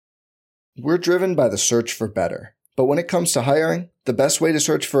We're driven by the search for better. But when it comes to hiring, the best way to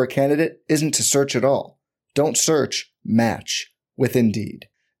search for a candidate isn't to search at all. Don't search, match with Indeed.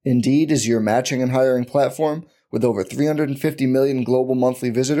 Indeed is your matching and hiring platform with over 350 million global monthly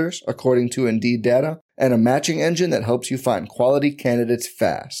visitors, according to Indeed data, and a matching engine that helps you find quality candidates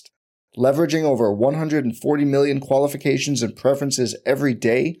fast. Leveraging over 140 million qualifications and preferences every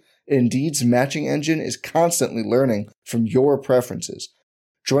day, Indeed's matching engine is constantly learning from your preferences.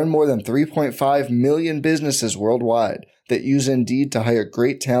 Join more than 3.5 million businesses worldwide that use Indeed to hire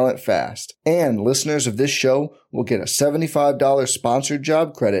great talent fast. And listeners of this show will get a $75 sponsored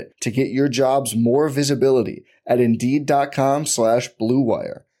job credit to get your jobs more visibility at Indeed.com/Blue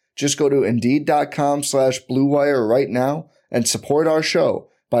Wire. Just go to Indeed.com/Blue Wire right now and support our show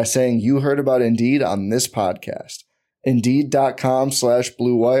by saying you heard about Indeed on this podcast.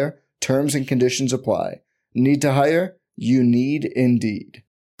 Indeed.com/Blue Wire. Terms and conditions apply. Need to hire? You need Indeed.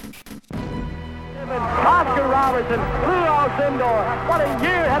 Oscar Robertson, Lou Alcindor, what a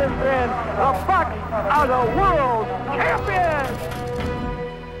year it has been. The Bucks are the world champions.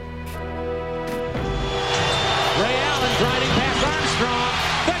 Ray Allen driving past Armstrong.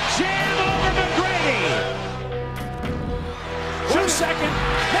 The jam over McGrady. 2 second.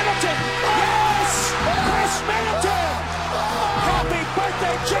 Middleton. Yes! Chris Middleton! Happy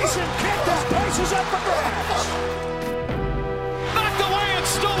birthday, Jason Kidd. This place is up for grabs. Knocked away and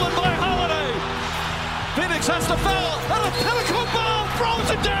stolen by Holiday. Phoenix has the foul. And a pinnacle ball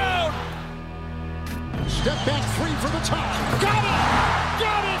throws it down. Step back three for the top. Got it!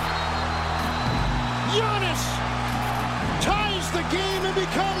 Got it! Giannis ties the game and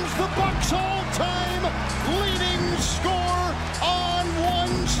becomes the Bucks' all-time leading scorer on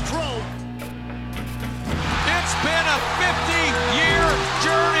one stroke. It's been a 50-year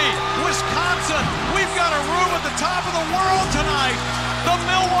journey. Wisconsin, we've got a room at the top of the world tonight. The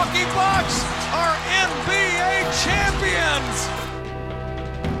Milwaukee Bucks are NBA champions.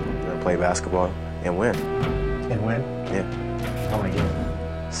 We're gonna play basketball and win. And win? Yeah. How many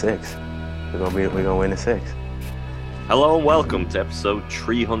games? 6. We're gonna win in 6. Hello and welcome to episode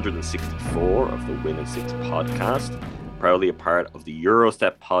 364 of the Win in 6 podcast. Proudly a part of the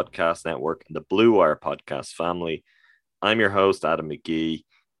Eurostep Podcast Network and the Blue Wire Podcast family. I'm your host, Adam McGee,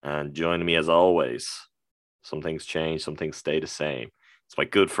 and joining me as always, some things change, some things stay the same. It's my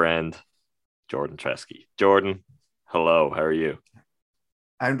good friend, Jordan Tresky. Jordan, hello, how are you?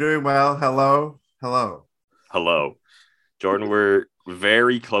 I'm doing well. Hello. Hello. Hello. Jordan, we're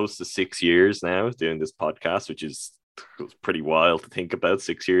very close to 6 years now doing this podcast, which is pretty wild to think about.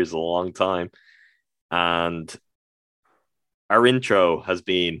 6 years is a long time. And our intro has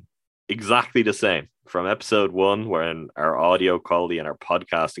been exactly the same from episode 1, when our audio quality and our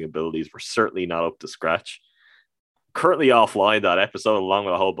podcasting abilities were certainly not up to scratch. Currently offline that episode, along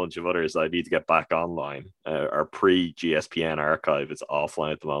with a whole bunch of others I need to get back online. Our pre-GSPN archive is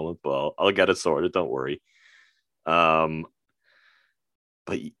offline at the moment, but I'll get it sorted, don't worry. But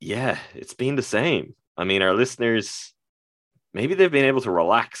yeah, it's been the same. I mean, our listeners, maybe they've been able to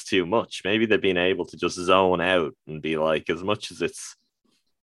relax too much. Maybe they've been able to just zone out and be like, as much as it's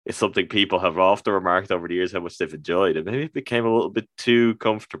something people have often remarked over the years how much they've enjoyed it, maybe it became a little bit too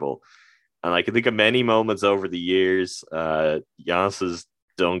comfortable. And I can think of many moments over the years, Giannis's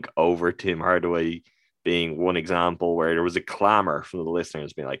dunk over Tim Hardaway being one example, where there was a clamor from the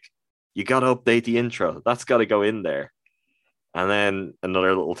listeners being like, you got to update the intro. That's got to go in there. And then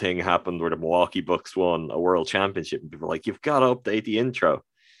another little thing happened where the Milwaukee Bucks won a world championship, and people were like, you've got to update the intro.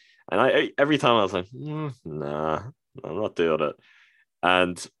 And I every time I was like, nah, I'm not doing it.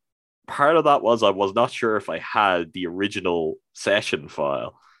 And part of that was I was not sure if I had the original session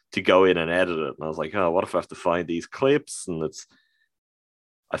file to go in and edit it. And I was like, oh, what if I have to find these clips? And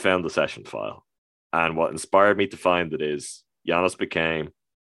I found the session file. And what inspired me to find it is Giannis became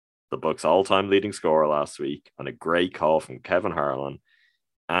the Bucks' all-time leading scorer last week on a great call from Kevin Harlan.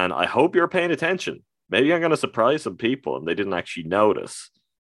 And I hope you're paying attention. Maybe I'm going to surprise some people and they didn't actually notice.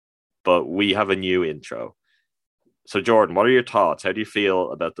 But we have a new intro. So, Jordan, what are your thoughts? How do you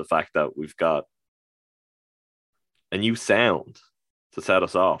feel about the fact that we've got a new sound to set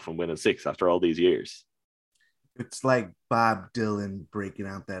us off and Win in 6 after all these years? It's like Bob Dylan breaking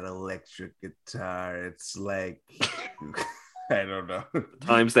out that electric guitar. It's like, I don't know.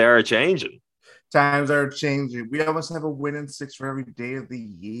 Times they are changing. Times are changing. We almost have a Win in 6 for every day of the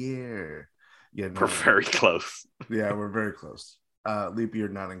year. You know? We're very close. Yeah, we're very close. Leap year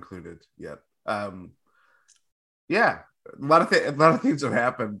not included yet. Yeah, a lot of things have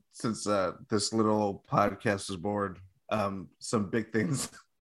happened since this little podcast was born. Some big things,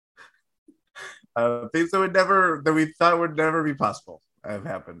 things that we thought would never be possible have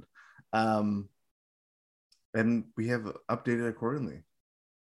happened. And we have updated accordingly.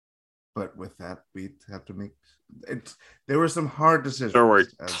 But with that, we have to make it. There were some hard decisions. There were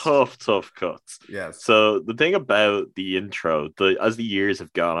tough cuts. Yes. So the thing about the intro, as the years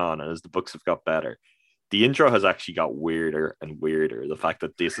have gone on and as the books have got better, the intro has actually got weirder and weirder. The fact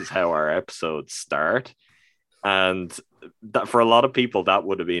that this is how our episodes start, and that for a lot of people that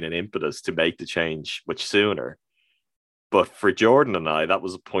would have been an impetus to make the change much sooner. But for Jordan and I, that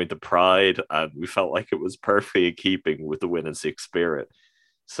was a point of pride, and we felt like it was perfectly in keeping with the Win in 6 spirit.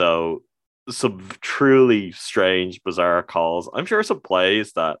 So some truly strange, bizarre calls. I'm sure some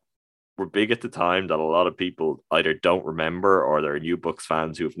plays that were big at the time that a lot of people either don't remember or they're new books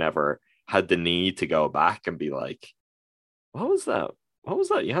fans who've never had the need to go back and be like, what was that? What was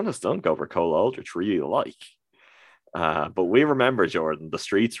that Giannis dunk over Cole Aldrich really like? But we remember, Jordan. The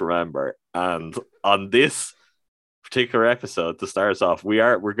streets remember. And on this particular episode, to start us off,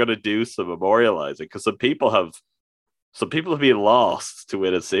 we're going to do some memorializing because some people have been lost to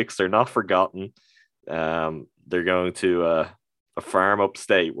Win in 6. They're not forgotten. They're going to a farm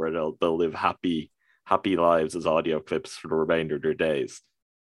upstate where they'll live happy lives as audio clips for the remainder of their days.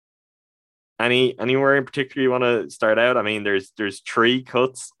 Anywhere in particular you want to start out? I mean, there's 3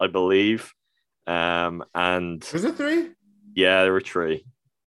 cuts, I believe. And was it 3? Yeah, there were 3.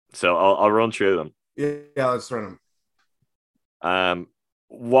 So I'll run through them. Yeah, let's run them.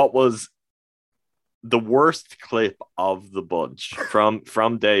 What was the worst clip of the bunch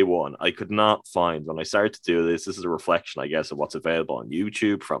from day one? I could not find when I started to do this. This is a reflection, I guess, of what's available on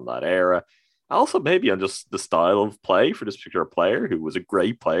YouTube from that era. Also, maybe on just the style of play for this particular player, who was a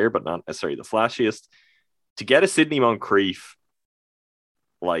great player, but not necessarily the flashiest. To get a Sidney Moncrief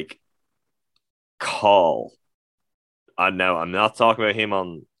call. And now I'm not talking about him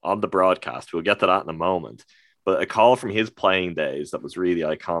on the broadcast. We'll get to that in a moment. But a call from his playing days that was really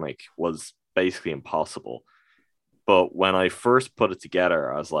iconic was basically impossible. But when I first put it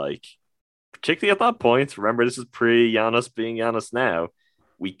together, I was like, particularly at that point, remember this is pre-Giannis being Giannis now,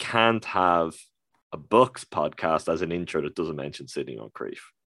 we can't have a Bucks podcast as an intro that doesn't mention Sidney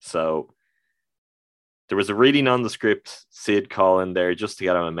Moncrief. So there was a reading on the script, Sid call in there just to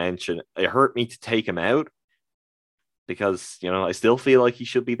get him a mention. It hurt me to take him out because, I still feel like he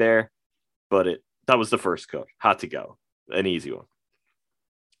should be there, but that was the first cut. Had to go. An easy one.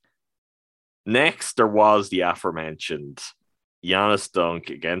 Next, there was the aforementioned Giannis dunk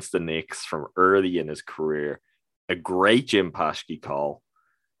against the Knicks from early in his career. A great Jim Paschke call.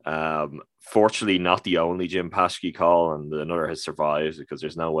 Fortunately, not the only Jim Paschke call, and another has survived because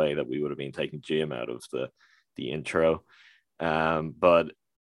there's no way that we would have been taking Jim out of the intro. But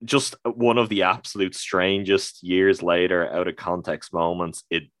just one of the absolute strangest years later, out of context moments.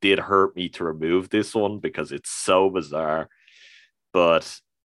 It did hurt me to remove this one because it's so bizarre. But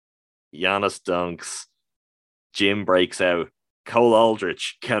Giannis dunks, Jim breaks out, Cole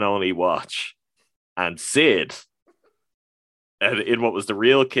Aldrich can only watch, and Sid. And in what was the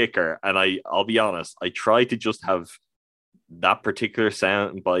real kicker, and I'll be honest, I tried to just have that particular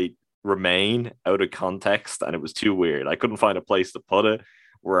soundbite remain out of context, and it was too weird. I couldn't find a place to put it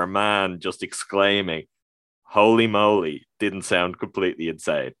where a man just exclaiming, "Holy moly," didn't sound completely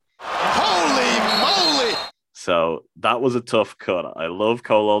insane. Holy moly! So that was a tough cut. I love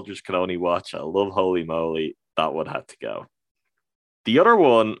Cole Aldrich can only watch. I love Holy moly. That one had to go. The other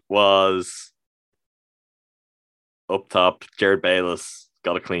one was up top, Jared Bayless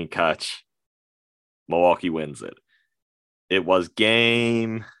got a clean catch. Milwaukee wins it. It was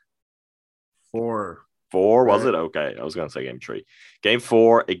game 4. 4, was it? Okay, I was going to say game 3. Game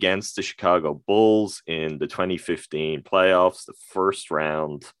 4 against the Chicago Bulls in the 2015 playoffs, the first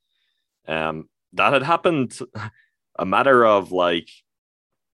round. That had happened a matter of 1-2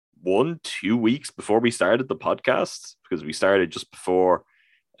 weeks before we started the podcast, because we started just before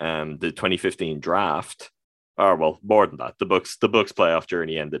the 2015 draft. Or, well, more than that. The Bucks playoff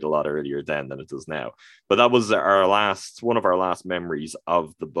journey ended a lot earlier then than it does now. But that was one of our last memories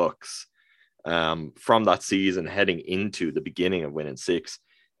of the Bucks from that season, heading into the beginning of Win in 6.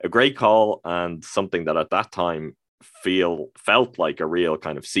 A great call, and something that at that time felt like a real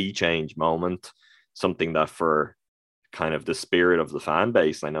kind of sea change moment. Something that for kind of the spirit of the fan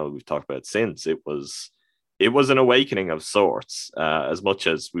base, I know we've talked about it since, it was an awakening of sorts. As much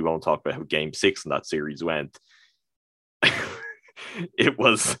as we won't talk about how game 6 in that series went, it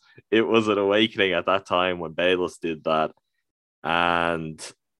was an awakening at that time when Bayless did that, and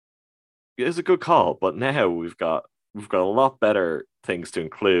it was a good call. But now we've got a lot better things to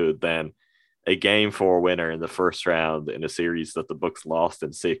include than a game 4 winner in the first round in a series that the Bucks lost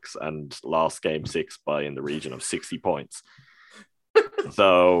in 6 and lost game 6 by in the region of 60 points.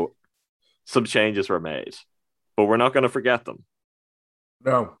 So some changes were made, but we're not going to forget them.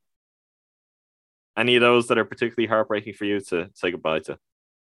 No. Any of those that are particularly heartbreaking for you to say goodbye to?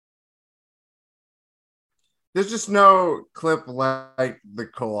 There's just no clip like the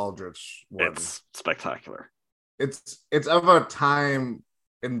Cole Aldrich one. It's spectacular. It's of a time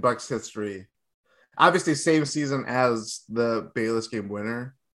in Bucks history. Obviously, same season as the Bayless game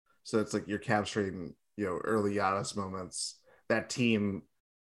winner. So it's like you're capturing, early Giannis moments. That team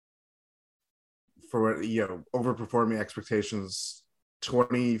for, overperforming expectations,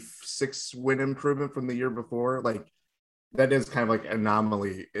 26 win improvement from the year before. Like, that is kind of like an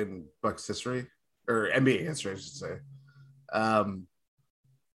anomaly in Bucks history, or NBA history, I should say.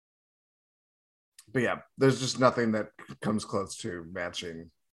 But yeah, there's just nothing that comes close to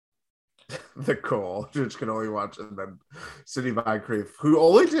matching the Cole, which can only watch, and then Sidney Moncrief, who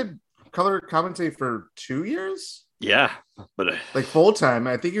only did color commentary for 2 years. Yeah, but like full time.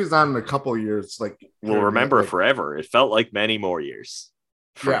 I think he was on a couple years. Like we'll remember forever. It felt like many more years,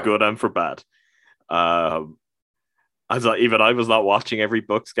 for good and for bad. I was not watching every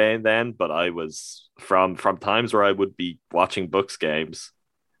Bucks game then, but I was from times where I would be watching Bucks games.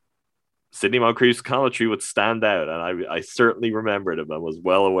 Sidney Moncrief's commentary would stand out, and I certainly remembered him and was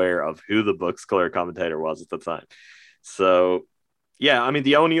well aware of who the Bucks color commentator was at the time. So, yeah, I mean,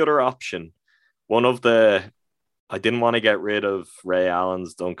 the only other option, I didn't want to get rid of Ray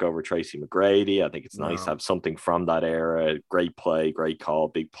Allen's dunk over Tracy McGrady. I think it's nice to have something from that era. Great play, great call,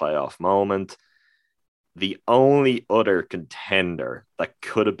 big playoff moment. The only other contender that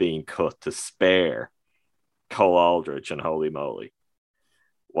could have been cut to spare Cole Aldrich and holy moly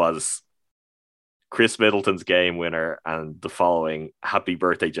was Chris Middleton's game winner and the following "Happy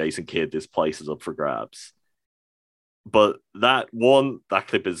Birthday, Jason Kidd, this place is up for grabs." But that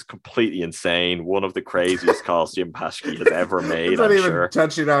clip is completely insane. One of the craziest calls Jim Paschke has ever made. It's not even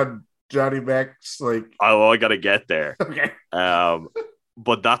touching on Johnny Mac's I gotta get there. Okay.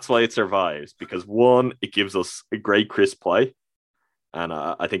 But that's why it survives, because one, it gives us a great Chris play, and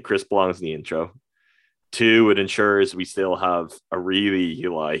I think Chris belongs in the intro. Two, it ensures we still have a really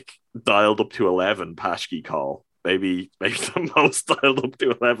dialed up to 11 Paschke call. Maybe the most dialed up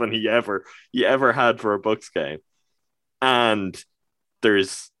to 11 he ever had for a Bucks game. And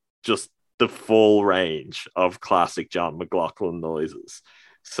there's just the full range of classic John McLaughlin noises.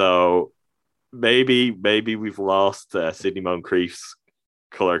 So maybe we've lost Sidney Moncrief's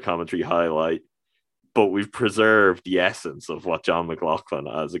color commentary highlight, but we've preserved the essence of what John McLaughlin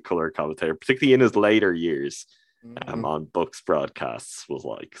as a color commentator, particularly in his later years on Bucks broadcasts, was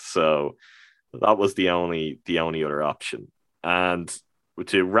like. So that was the only other option. And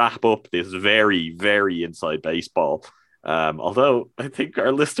to wrap up this very, very inside baseball, although I think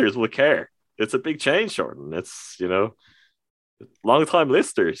our listeners will care. It's a big change, Jordan. It's, long-time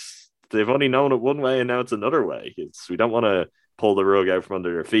listeners. They've only known it one way and now it's another way. We don't want to pull the rug out from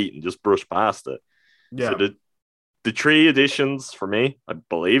under their feet and just brush past it. Yeah. So the three additions for me, I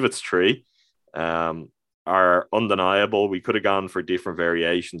believe it's three, are undeniable. We could have gone for different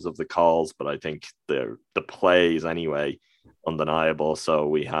variations of the calls, but I think the plays anyway, undeniable. So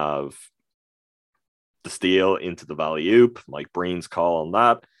we have the steal into the alley-oop, Mike Breen's call on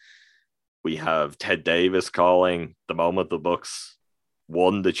that. We have Ted Davis calling the moment the Bucks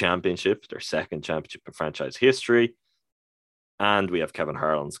won the championship, their second championship in franchise history. And we have Kevin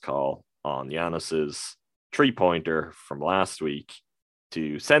Harlan's call on Giannis's three-pointer from last week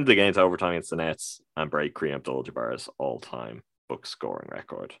to send the game to overtime against the Nets and break Kareem Abdul-Jabbar's all-time Bucks scoring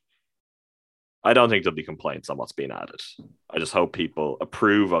record. I don't think there'll be complaints on what's being added. I just hope people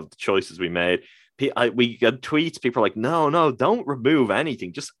approve of the choices we made. We get tweets, people are like, no, don't remove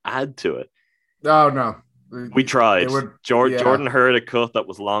anything, just add to it. Oh, no. We tried. Jordan heard a cut that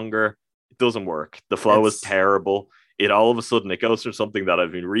was longer. It doesn't work. The flow is terrible. All of a sudden, it goes from something that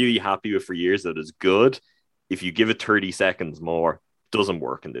I've been really happy with for years that is good. If you give it 30 seconds more, it doesn't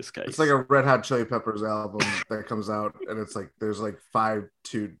work in this case. It's like a Red Hot Chili Peppers album that comes out, and it's like there's like five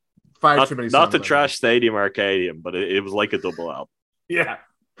too many songs. Not to trash Stadium Arcadium, but it was like a double album. Yeah.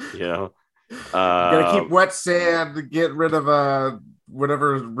 Gotta keep Wet Sand to get rid of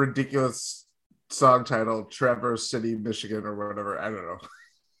whatever ridiculous song title, Traverse City, Michigan, or whatever. I don't know.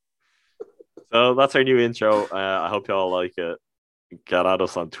 So that's our new intro. I hope you all like it. Get at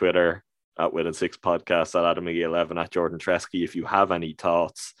us on Twitter at Win and Six Podcast, at Adam McGee11, at Jordan Tresky. If you have any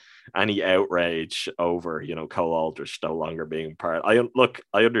thoughts, any outrage over Cole Aldrich no longer being part. I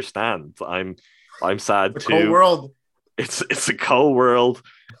understand. I'm sad too. Cold world. It's a cold world,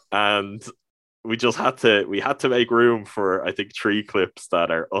 and we had to make room for, I think, three clips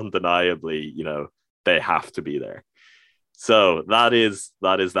that are undeniably, they have to be there. So that is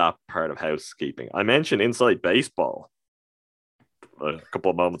that part of housekeeping. I mentioned Inside Baseball a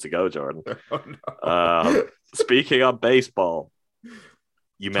couple of moments ago, Jordan. Oh, no. Speaking of baseball,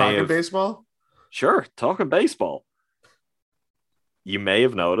 you may Talking have baseball? Sure, talking baseball. You may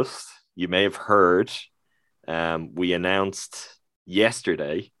have noticed, you may have heard, we announced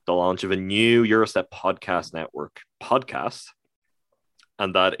yesterday the launch of a new Eurostep Podcast Network podcast,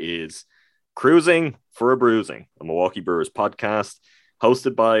 and that is Cruising for a Bruising, a Milwaukee Brewers podcast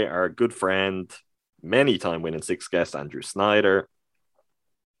hosted by our good friend, many-time winning six guest Andrew Snyder.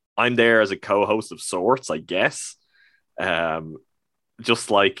 I'm there as a co-host of sorts, I guess. Just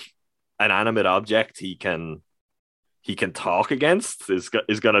like an animate object he can talk against is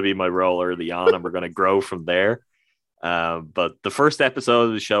going to be my role early on, and we're going to grow from there. But the first episode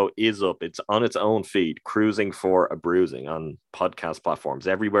of the show is up. It's on its own feed, Cruising for a Bruising, on podcast platforms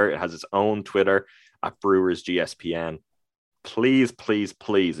everywhere. It has its own Twitter at Brewers GSPN. Please, please,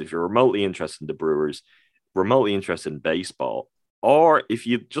 please, if you're remotely interested in the Brewers, remotely interested in baseball, or if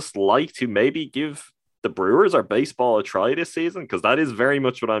you'd just like to maybe give the Brewers or baseball a try this season, because that is very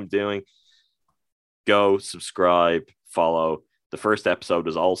much what I'm doing, go subscribe, follow. The first episode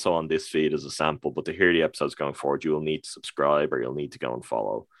is also on this feed as a sample, but to hear the episodes going forward, you will need to subscribe, or you'll need to go and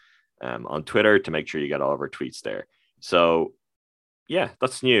follow on Twitter to make sure you get all of our tweets there. So yeah,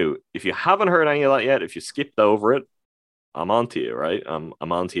 that's new. If you haven't heard any of that yet, if you skipped over it, I'm on to you, right? I'm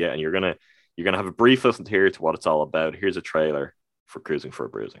on to you, and you're gonna have a brief listen here to what it's all about. Here's a trailer for Cruising for a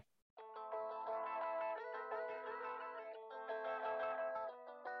Bruising.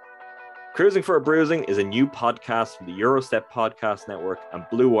 Cruising for a Bruising is a new podcast from the Eurostep Podcast Network and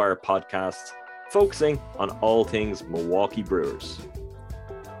Blue Wire Podcasts, focusing on all things Milwaukee Brewers.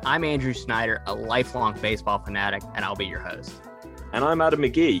 I'm Andrew Snyder, a lifelong baseball fanatic, and I'll be your host. And I'm Adam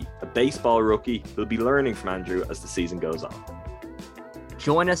McGee, a baseball rookie who'll be learning from Andrew as the season goes on.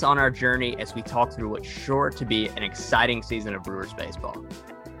 Join us on our journey as we talk through what's sure to be an exciting season of Brewers baseball.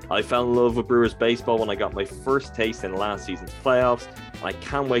 I fell in love with Brewers baseball when I got my first taste in last season's playoffs, and I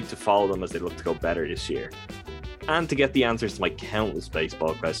can't wait to follow them as they look to go better this year, and to get the answers to my countless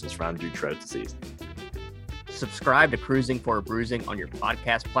baseball questions from Andrew throughout the season. Subscribe to Cruising for a Bruising on your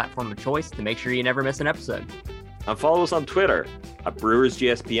podcast platform of choice to make sure you never miss an episode. And follow us on Twitter at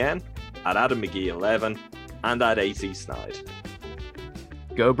BrewersGSPN, at Adam McGee11, and at AC Snide.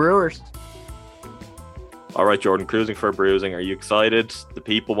 Go Brewers! All right, Jordan, Cruising for a Bruising. Are you excited? The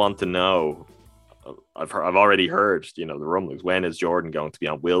people want to know. I've already heard, the rumblings. When is Jordan going to be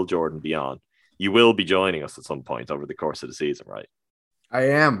on? Will Jordan be on? You will be joining us at some point over the course of the season, right?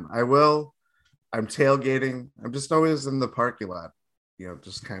 I am. I will. I'm tailgating. I'm just always in the parking lot.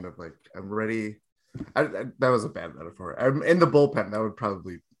 Just kind of like I'm ready. That was a bad metaphor. I'm in the bullpen. That would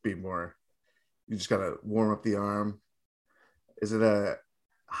probably be more. You just gotta warm up the arm. Is it a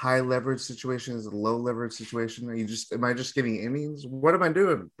high leverage situation? Is it a low leverage situation? Am I just getting innings? What am I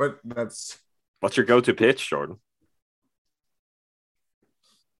doing? But what's your go-to pitch, Jordan?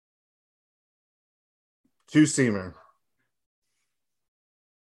 Two-seamer.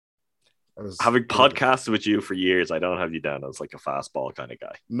 Having podcasted with you for years, I don't have you down as like a fastball kind of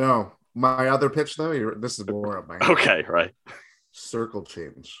guy. No, my other pitch though. This is more of my okay, right? Circle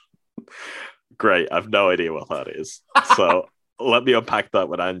change. Great. I have no idea what that is. So let me unpack that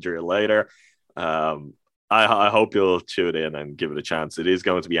with Andrew later. I hope you'll tune in and give it a chance. It is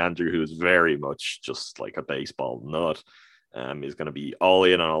going to be Andrew, who's very much just like a baseball nut. He's going to be all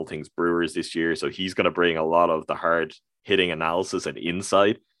in on all things Brewers this year. So he's going to bring a lot of the hard hitting analysis and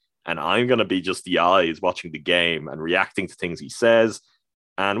insight. And I'm going to be just the eyes watching the game and reacting to things he says.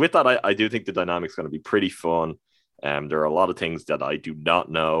 And with that, I do think the dynamic's going to be pretty fun. There are a lot of things that I do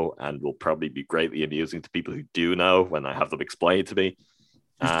not know and will probably be greatly amusing to people who do know when I have them explained to me.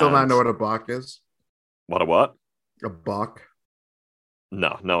 You still not know what a balk is? What a what? A balk?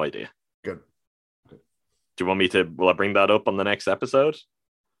 No idea. Good. Do you want me to, will I bring that up on the next episode?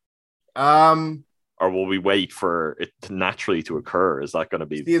 Or will we wait for it to naturally to occur? Is that going to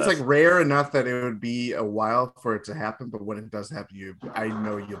be? It's like rare enough that it would be a while for it to happen, but when it does happen, I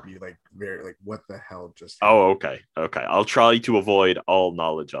know you'll be like very like, what the hell just happened? Oh, okay. I'll try to avoid all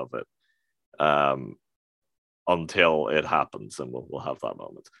knowledge of it until it happens, and we'll have that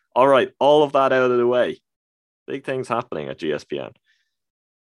moment. All right, all of that out of the way. Big things happening at GSPN.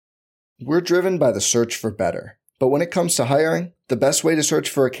 We're driven by the search for better. But when it comes to hiring, the best way to search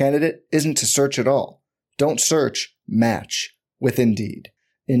for a candidate isn't to search at all. Don't search, match with Indeed.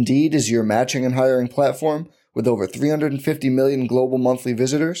 Indeed is your matching and hiring platform with over 350 million global monthly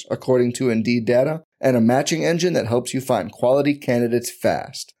visitors, according to Indeed data, and a matching engine that helps you find quality candidates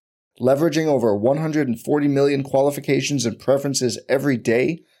fast. Leveraging over 140 million qualifications and preferences every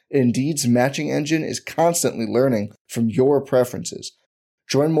day, Indeed's matching engine is constantly learning from your preferences.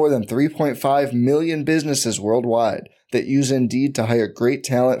 Join more than 3.5 million businesses worldwide that use Indeed to hire great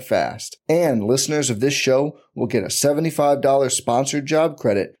talent fast. And listeners of this show will get a $75 sponsored job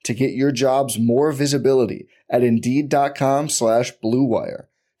credit to get your jobs more visibility at Indeed.com/Blue Wire.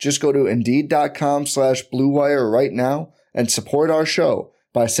 Just go to Indeed.com/Blue Wire right now and support our show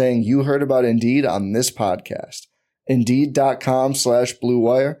by saying you heard about Indeed on this podcast. Indeed.com/Blue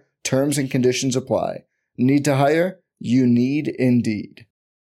Wire. Terms and conditions apply. Need to hire? You need Indeed.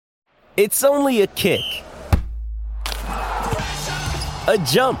 It's only a kick, a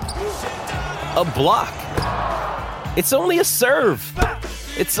jump, a block. It's only a serve.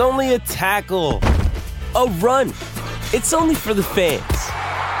 It's only a tackle, a run. It's only for the fans.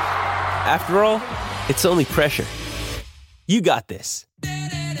 After all, it's only pressure. You got this.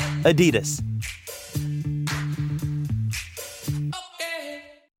 Adidas.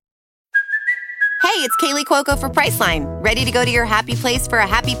 Hey, it's Kaylee Cuoco for Priceline. Ready to go to your happy place for a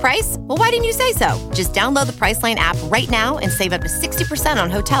happy price? Well, why didn't you say so? Just download the Priceline app right now and save up to 60% on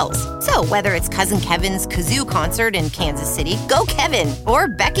hotels. So whether it's Cousin Kevin's Kazoo Concert in Kansas City, go Kevin, or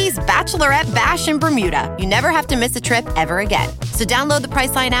Becky's Bachelorette Bash in Bermuda, you never have to miss a trip ever again. So download the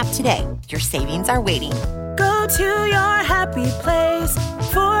Priceline app today. Your savings are waiting. Go to your happy place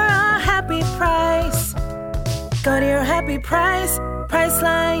for a happy price. Go to your happy price,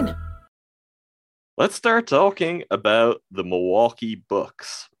 Priceline. Let's start talking about the Milwaukee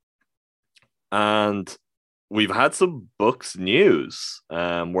Bucks. And we've had some Bucks news.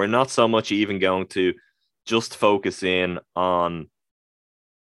 We're not so much even going to just focus in on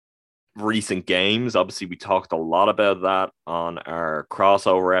recent games. Obviously, we talked a lot about that on our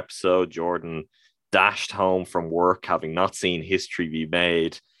crossover episode. Jordan dashed home from work, having not seen history be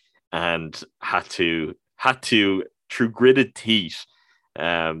made, and had to through gritted teeth,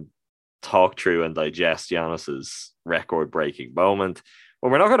 talk through and digest Giannis's record-breaking moment.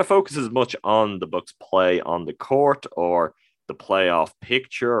 Well, we're not going to focus as much on the Bucks' play on the court or the playoff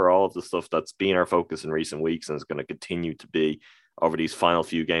picture or all of the stuff that's been our focus in recent weeks and is going to continue to be over these final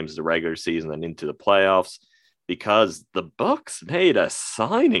few games of the regular season and into the playoffs, because the Bucks made a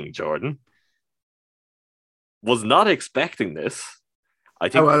signing, Jordan. Was not expecting this. I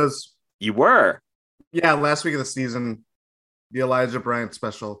think I was. You were. Yeah, last week of the season, the Elijah Bryant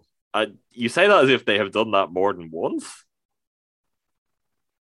special. You say that as if they have done that more than once.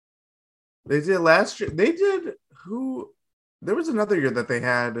 They did last year. They did. Who? There was another year that they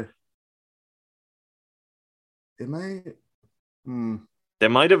had. They might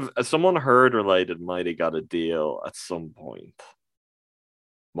have. Someone Herd related might have got a deal at some point.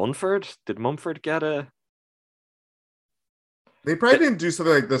 Munford? Did Munford get a? They probably didn't do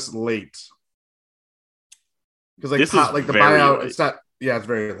something like this late. Because this is like the buyout, late. It's not. Yeah, it's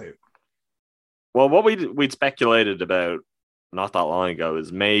very late. Well, what we'd speculated about not that long ago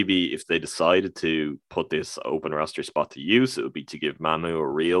is maybe if they decided to put this open roster spot to use, it would be to give Manu a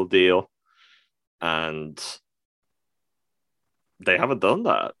real deal. And they haven't done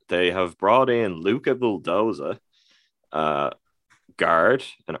that. They have brought in Luca Vildoza, guard,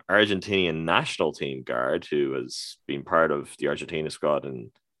 an Argentinian national team guard who has been part of the Argentina squad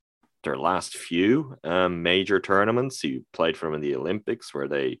in their last few major tournaments. He played for them in the Olympics, where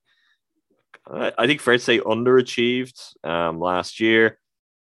they, I think fair to say, underachieved last year.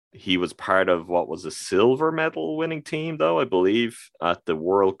 He was part of what was a silver medal winning team, though, I believe, at the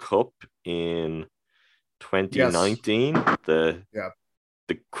World Cup in 2019. Yes.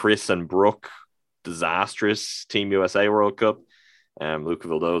 The Chris and Brooke disastrous Team USA World Cup. Luca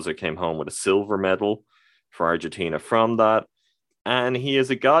Vildoza came home with a silver medal for Argentina from that. And he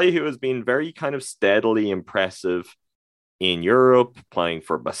is a guy who has been very kind of steadily impressive in Europe, playing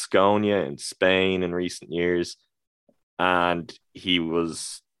for Baskonia in Spain in recent years. And he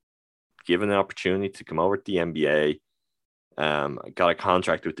was given an opportunity to come over to the NBA, got a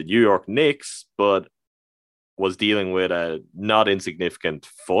contract with the New York Knicks, but was dealing with a not insignificant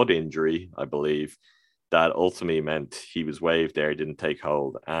foot injury, I believe, that ultimately meant he was waived there, didn't take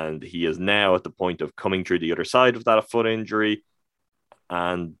hold. And he is now at the point of coming through the other side of that foot injury.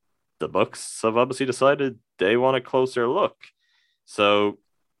 And the Bucks have obviously decided they want a closer look. So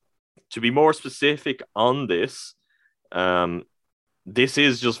to be more specific on this, this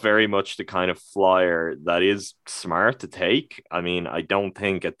is just very much the kind of flyer that is smart to take. I mean, I don't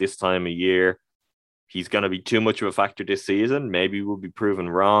think at this time of year he's going to be too much of a factor this season. Maybe we'll be proven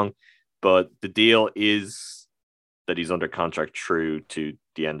wrong, but the deal is that he's under contract through to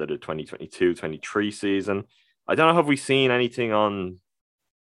the end of the 2022-23 season. I don't know, have we seen anything on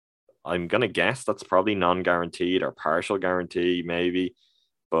I'm gonna guess that's probably non-guaranteed or partial guarantee, maybe,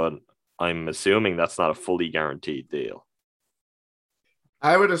 but I'm assuming that's not a fully guaranteed deal.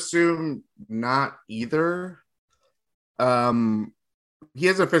 I would assume not either. He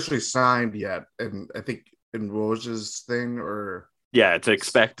hasn't officially signed yet, and I think in Woj's thing, or yeah, it's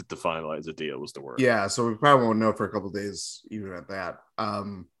expected to finalize a deal was the word. Yeah, so we probably won't know for a couple of days, even at that.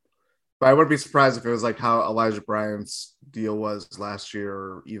 But I wouldn't be surprised if it was like how Elijah Bryant's deal was last year,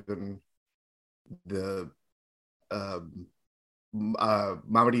 or even the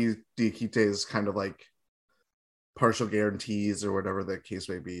Mamadi Diakite's kind of like partial guarantees or whatever the case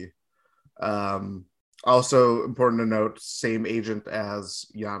may be. Also important to note, same agent as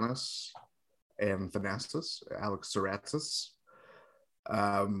Giannis and Thanasis, Alex Saratzis.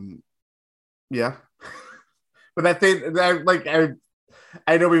 Yeah. But that thing,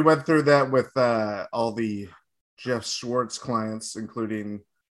 I know we went through that with all the Jeff Schwartz clients, including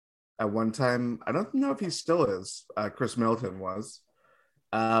at one time, I don't know if he still is, Chris Middleton was.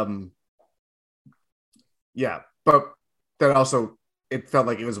 Yeah, but that also, it felt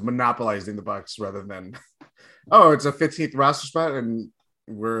like it was monopolizing the Bucks rather than, oh, it's a 15th roster spot and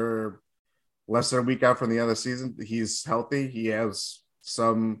we're less than a week out from the other season. He's healthy. He has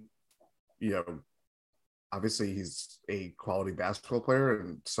some, obviously he's a quality basketball player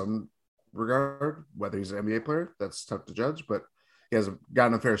in some regard. Whether he's an NBA player, that's tough to judge, but he hasn't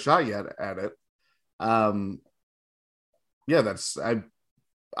gotten a fair shot yet at it. It's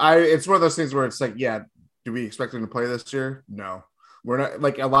one of those things where it's like, yeah, do we expect him to play this year? No. We're not.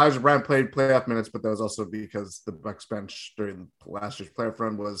 Like, Elijah Brown played playoff minutes, but that was also because the Bucks bench during last year's playoff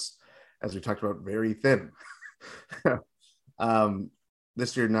run was, as we talked about, very thin.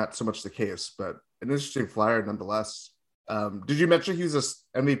 This year, not so much the case, but an interesting flyer nonetheless. Did you mention he was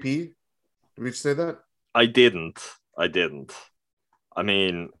an MVP? Did we say that? I didn't. I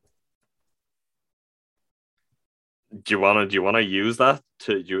mean, do you want to use that?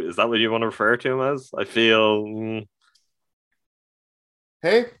 Is that what you want to refer to him as? I feel.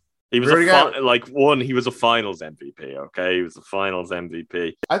 Hey, he was he was a Finals MVP. Okay, he was a Finals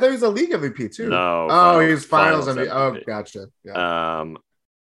MVP. I thought he was a league MVP too. No, he was Finals MVP. Oh, gotcha. Yeah.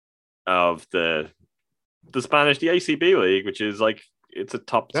 Of the Spanish, the ACB league, which is like, it's a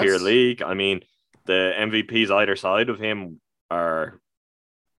top tier league. I mean, the MVPs either side of him are,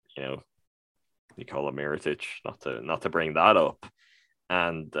 Nikola Mirotic, not to bring that up,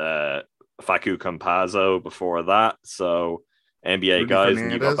 and Facu Campazzo before that. So NBA Rudy guys, Fernandez.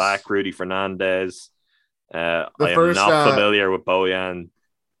 And you go back, Rudy Fernandez. I am not familiar with Bojan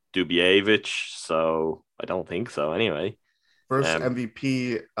Dubijevic, so I don't think so. Anyway, first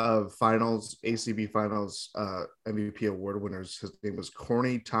MVP of finals, ACB finals, MVP award winners. His name was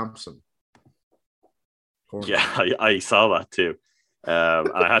Corny Thompson. Yeah, I saw that too.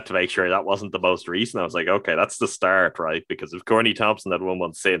 And I had to make sure that wasn't the most recent. I was like, okay, that's the start, right? Because if Corny Thompson had won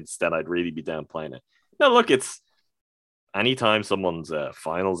one since, then I'd really be downplaying it. No, look, it's anytime someone's a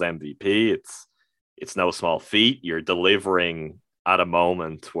finals MVP, it's no small feat. You're delivering at a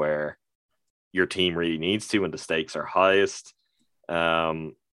moment where your team really needs to, and the stakes are highest.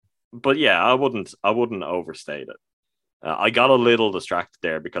 But yeah, I wouldn't overstate it. I got a little distracted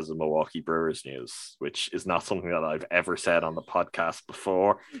there because of Milwaukee Brewers news, which is not something that I've ever said on the podcast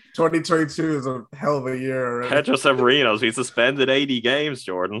before. 2022 is a hell of a year. Pedro Severino's been suspended 80 games,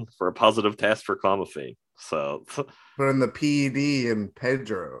 Jordan, for a positive test for clomiphene. So put in the PED and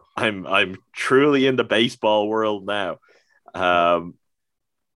Pedro. I'm truly in the baseball world now.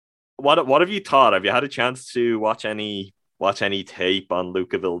 What have you thought? Have you had a chance to watch any tape on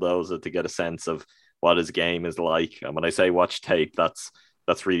Luca Vildoza to get a sense of what his game is like? And when I say watch tape, that's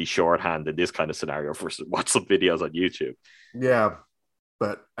really shorthand in this kind of scenario for watch some videos on YouTube. Yeah,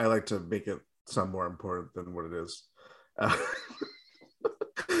 but I like to make it sound more important than what it is.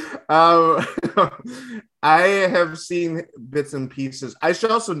 I have seen bits and pieces. I should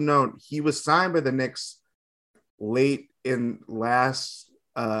also note he was signed by the Knicks late in last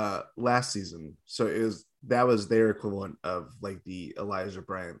season, so that was their equivalent of like the Elijah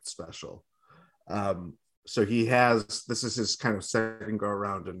Bryant special. So this is his kind of second go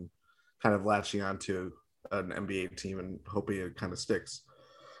around and kind of latching onto an NBA team and hoping it kind of sticks.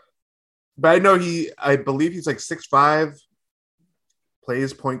 But I believe he's like 6'5",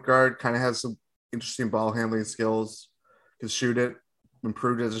 plays point guard, kind of has some interesting ball handling skills, can shoot it,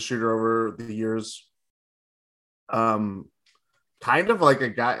 improved as a shooter over the years. Kind of like a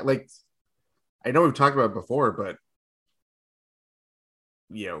guy, like, I know we've talked about it before, but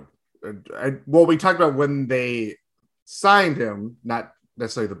we talked about when they signed him, not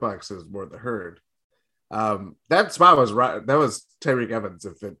necessarily the Bucks, it was more the Herd. That spot was right. That was Tyreke Evans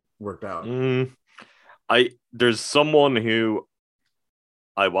if it worked out. There's someone who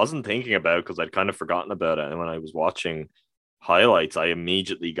I wasn't thinking about because I'd kind of forgotten about it, and when I was watching highlights, I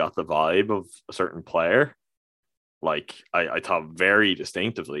immediately got the vibe of a certain player. Like I thought very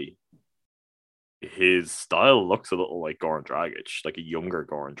distinctively, his style looks a little like Goran Dragic, like a younger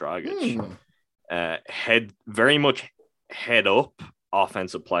Goran Dragic. Very much head up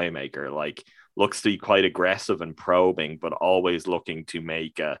offensive playmaker, like looks to be quite aggressive and probing, but always looking to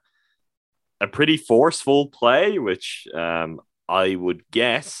make a pretty forceful play, which I would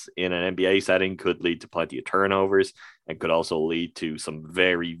guess in an NBA setting could lead to plenty of turnovers and could also lead to some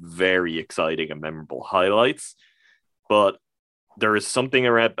very, very exciting and memorable highlights. But there is something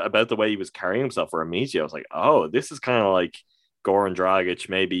about the way he was carrying himself for immediately. I was like, oh, this is kind of like Goran Dragic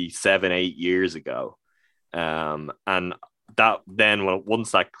maybe 7-8 years ago. And that then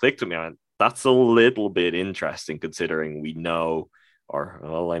once that clicked with me, I went, that's a little bit interesting considering we know,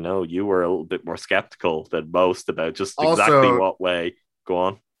 I know you were a little bit more skeptical than most about just exactly also, what way. Go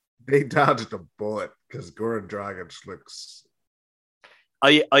on. They dodged a bullet because Goran Dragic looks.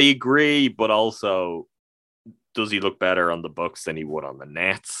 I agree, but also, does he look better on the Bucks than he would on the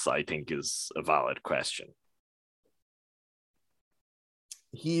Nets? I think is a valid question.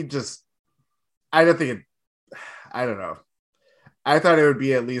 I don't know. I thought it would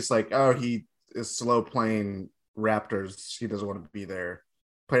be at least like, oh, he is slow playing Raptors. He doesn't want to be there.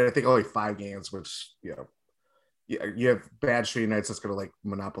 Played, I think, only 5 games, which, you have bad shooting nights that's going to like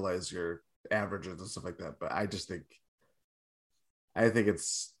monopolize your averages and stuff like that. But I think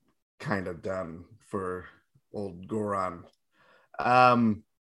it's kind of done for old Goran.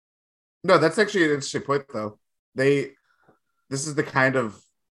 No, that's actually an interesting point, though. This is the kind of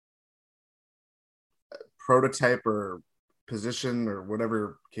prototype or position or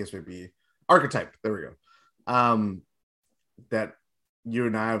whatever case may be, archetype. There we go. That you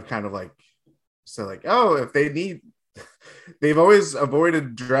and I have kind of like said, like, oh, if they need, they've always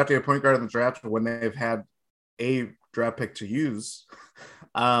avoided drafting a point guard in the draft when they've had a draft pick to use.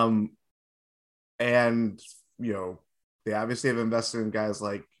 And, they obviously have invested in guys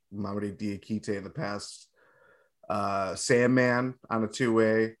like Mamadi Diakite in the past, Sandman on a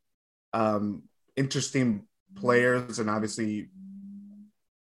 2-way, interesting players, and obviously,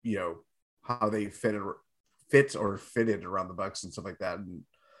 how they fit or fitted around the Bucks and stuff like that, and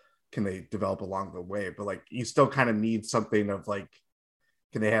can they develop along the way? But like, you still kind of need something of like,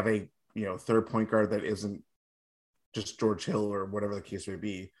 can they have a third point guard that isn't just George Hill or whatever the case may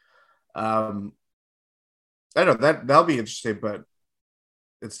be? I don't know, that'll be interesting, but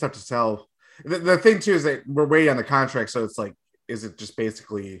it's tough to tell. The thing too is that we're waiting on the contract, so it's like, is it just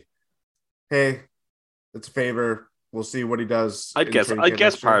basically, hey, it's a favor, we'll see what he does? I'd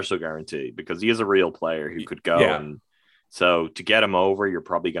guess partial guarantee, because he is a real player who could go, and so to get him over, you're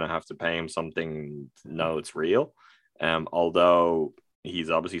probably going to have to pay him something. No, it's real. Although he's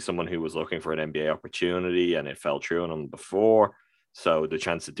obviously someone who was looking for an NBA opportunity, and it fell true on him before. So the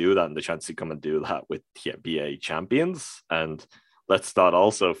chance to do that, and the chance to come and do that with the NBA champions, and let's not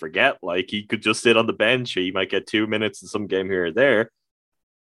also forget, like, he could just sit on the bench. He might get 2 minutes in some game here or there.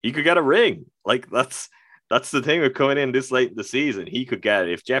 He could get a ring. Like, that's the thing with coming in this late in the season. He could get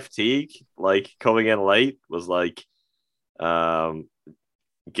it. If Jeff Teague, like, coming in late was like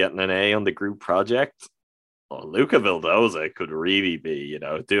getting an A on the group project, well, Luca Vildoza could really be,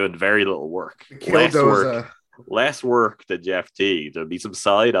 doing very little work. Less work than Jeff Teague. There'll be some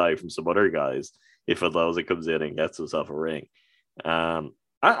side eye from some other guys if Vildoza comes in and gets himself a ring.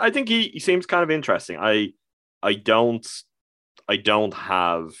 I think he seems kind of interesting. I don't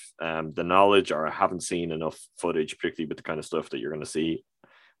have the knowledge, or I haven't seen enough footage, particularly with the kind of stuff that you're going to see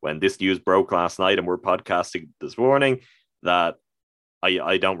when this news broke last night and we're podcasting this morning, that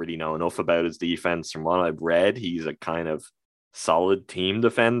I don't really know enough about his defense. From what I've read, he's a kind of solid team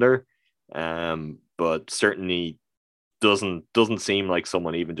defender, but certainly doesn't seem like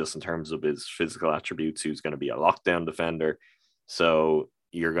someone, even just in terms of his physical attributes, who's going to be a lockdown defender. So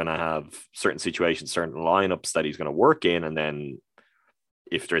you're going to have certain situations, certain lineups that he's going to work in. And then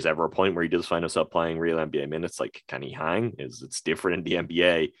if there's ever a point where he does find himself playing real NBA minutes, like, can he hang? It's different in the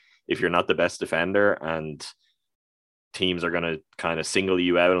NBA. If you're not the best defender and teams are going to kind of single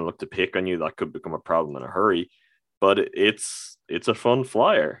you out and look to pick on you, that could become a problem in a hurry. But it's a fun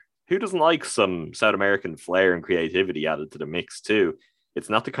flyer. Who doesn't like some South American flair and creativity added to the mix too? It's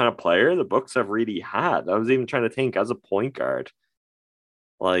not the kind of player the Bucks have really had. I was even trying to think, as a point guard,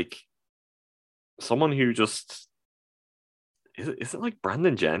 like someone who just is it like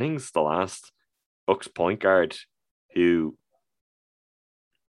Brandon Jennings, the last Bucks point guard, who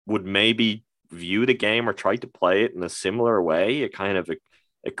would maybe view the game or try to play it in a similar way, a kind of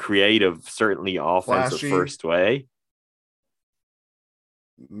a creative, certainly offensive Flashy. first way.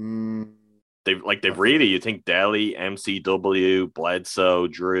 They've really, you think Delhi, MCW, Bledsoe,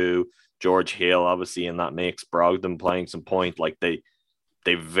 Drew, George Hill, obviously in that mix, Brogdon playing some point, like they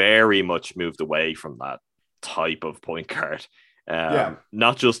very much moved away from that type of point guard.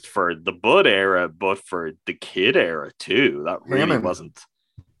 Not just for the Bud era, but for the Kid era too. That really Hammond. wasn't.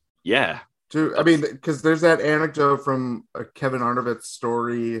 Yeah. Dude, I mean, because there's that anecdote from a Kevin Arnovitz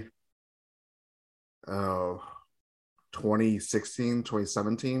story. 2016,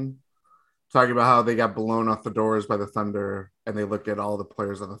 2017, talking about how they got blown off the doors by the Thunder, and they look at all the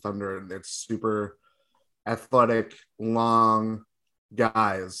players on the Thunder, and it's super athletic, long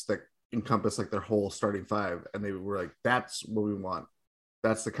guys that encompass like their whole starting five, and they were like, "That's what we want.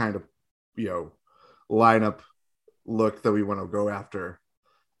 That's the kind of lineup look that we want to go after."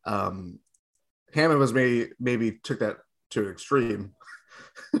 Hammond was maybe took that to an extreme,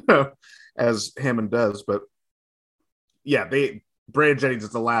 as Hammond does, but yeah, Brandon Jennings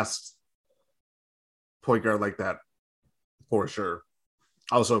is the last point guard like that for sure.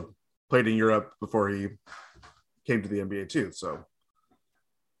 Also played in Europe before he came to the NBA too. So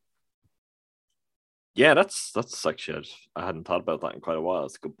yeah, that's actually, I hadn't thought about that in quite a while.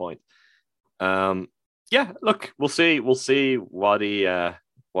 That's a good point. Yeah, look, we'll see what he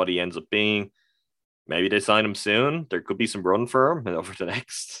ends up being. Maybe they sign him soon. There could be some run for him over the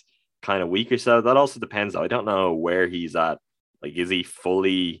next kind of week or so. That also depends, though. I don't know where he's at. Like, is he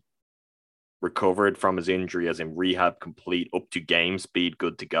fully recovered from his injury, as in rehab complete, up to game speed,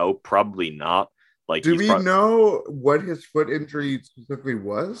 good to go? Probably not. Like, do we know what his foot injury specifically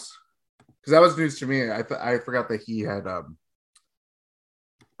was? Because that was news to me. I forgot that he had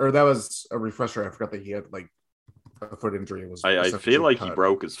or that was a refresher. I forgot that he had like a foot injury. I feel like he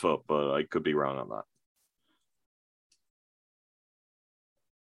broke his foot, but I could be wrong on that.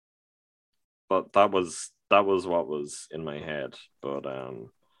 But that was what was in my head. But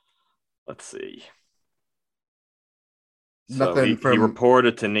let's see. Nothing. So he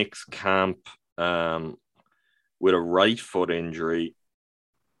reported to Knicks camp with a right foot injury.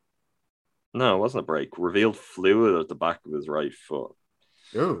 No, it wasn't a break. Revealed fluid at the back of his right foot.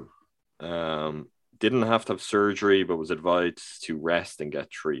 Oh. Didn't have to have surgery, but was advised to rest and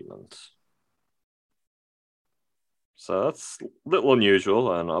get treatment. So that's a little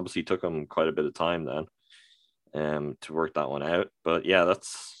unusual, and obviously took him quite a bit of time then to work that one out. But yeah,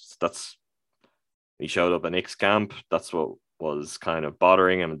 that's he showed up at Knicks camp. That's what was kind of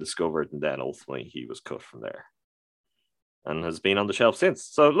bothering him and discovered, and then ultimately he was cut from there and has been on the shelf since.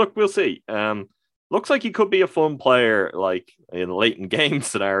 So look, we'll see. Looks like he could be a fun player, like in late in game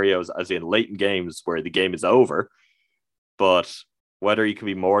scenarios, as in late in games where the game is over. But whether he could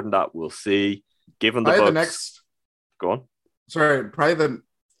be more than that, we'll see. Given the Bucks, go on. Sorry, probably the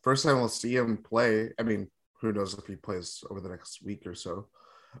first time we'll see him play. I mean, who knows if he plays over the next week or so,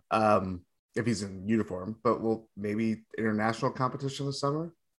 if he's in uniform. But we'll maybe international competition this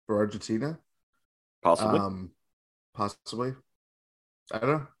summer for Argentina, possibly. Possibly, I don't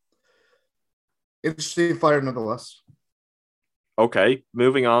know. Interesting flyer nonetheless. Okay,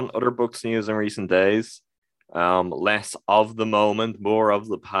 moving on. Other Bucks news in recent days. Less of the moment, more of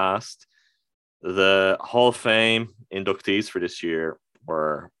the past. The Hall of Fame inductees for this year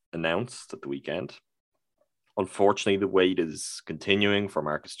were announced at the weekend. Unfortunately, the wait is continuing for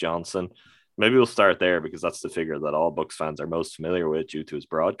Marcus Johnson. Maybe we'll start there because that's the figure that all Bucks fans are most familiar with due to his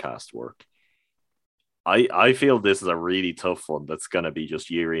broadcast work. I feel this is a really tough one that's going to be just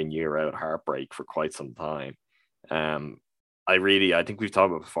year in, year out heartbreak for quite some time. I think we've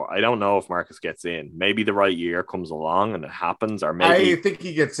talked about before. I don't know if Marcus gets in. Maybe the right year comes along and it happens, or maybe I think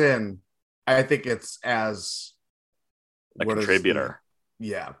he gets in. I think it's as a contributor.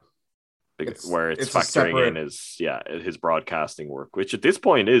 Yeah. Where it's factoring in his broadcasting work, which at this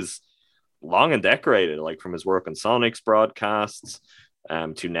point is long and decorated, like from his work on Sonics broadcasts,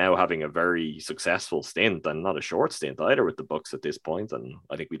 to now having a very successful stint, and not a short stint either, with the Bucks at this point. And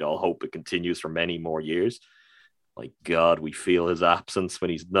I think we'd all hope it continues for many more years. Like, God, we feel his absence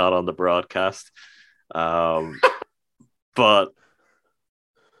when he's not on the broadcast. But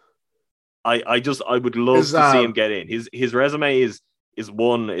I would love to see him get in. His resume is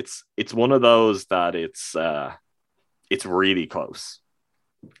one. It's one of those that it's really close.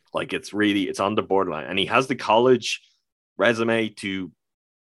 Like, it's on the borderline, and he has the college resume to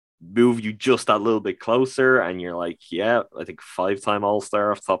move you just that little bit closer, and you're like, yeah, I think 5-time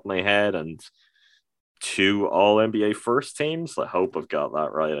All-Star off the top of my head and 2 All-NBA first teams. I hope I've got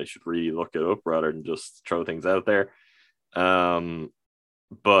that right. I should really look it up rather than just throw things out there.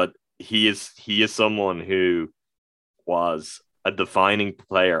 But he is someone who was a defining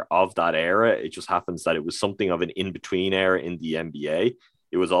player of that era. It just happens that it was something of an in-between era in the NBA.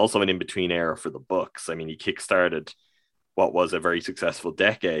 It was also an in-between era for the Bucks. I mean, he kickstarted what was a very successful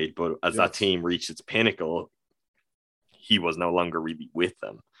decade, but as that team reached its pinnacle, he was no longer really with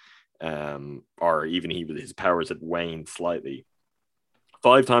them. Or even his powers had waned slightly.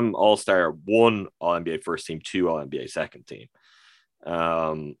 5-time All-Star, 1 All-NBA first team, 2 All-NBA second team.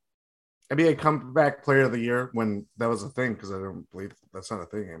 NBA comeback player of the year when that was a thing, because I don't believe that's not a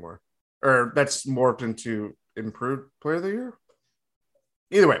thing anymore. Or that's morphed into improved player of the year.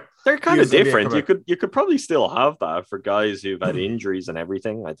 Either way, they're kind of different. You could probably still have that for guys who've had injuries and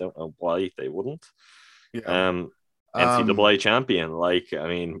everything. I don't know why they wouldn't. Yeah. NCAA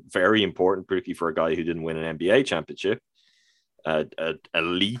champion, very important, particularly for a guy who didn't win an NBA championship.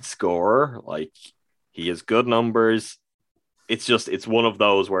 Elite scorer, he has good numbers. It's one of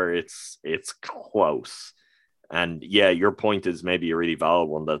those where it's close. And yeah, your point is maybe a really valid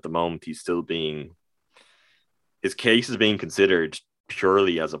one, that at the moment his case is being considered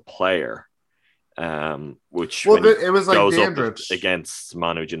purely as a player, which it was like goes Dandridge up against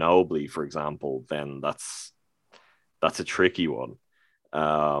Manu Ginobili, for example, then that's a tricky one.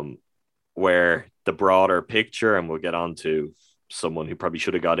 Where the broader picture, and we'll get on to someone who probably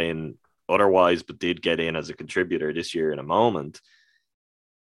should have got in otherwise, but did get in as a contributor this year in a moment.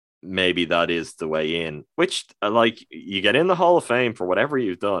 Maybe that is the way in, which you get in the Hall of Fame for whatever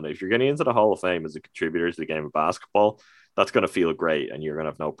you've done. If you're getting into the Hall of Fame as a contributor to the game of basketball, that's going to feel great and you're going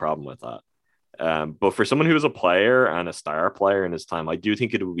to have no problem with that. But for someone who is a player and a star player in his time, I do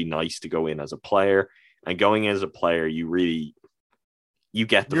think it would be nice to go in as a player. And going in as a player, you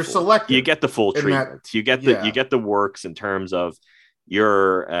get the full treatment. You get the works in terms of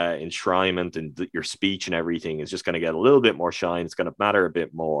your enshrinement and your speech and everything is just going to get a little bit more shine. It's going to matter a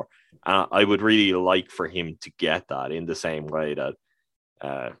bit more. I would really like for him to get that in the same way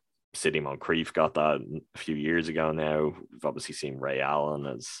that Sidney Moncrief got that a few years ago now. We've obviously seen Ray Allen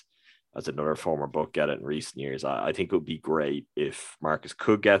as another former Buck get it in recent years. I think it would be great if Marcus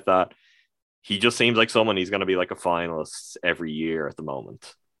could get that. He just seems like someone he's going to be like a finalist every year at the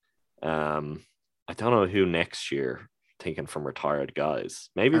moment. I don't know who next year, thinking from retired guys.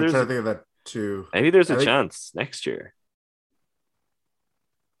 Maybe there's I think of that too. Maybe there's a chance next year.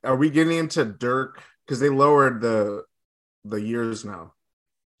 Are we getting into Dirk? Because they lowered the years now.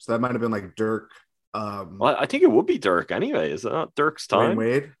 So that might have been like Dirk. Well, I think it would be Dirk anyway. Is it not Dirk's time?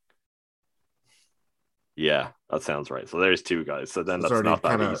 Wade? Yeah, that sounds right. So there's 2 guys. So then that's not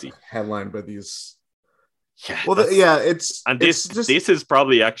that easy. Headlined by these. Yeah. Well, this is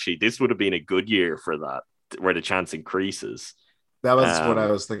probably this would have been a good year for that, where the chance increases. That was what I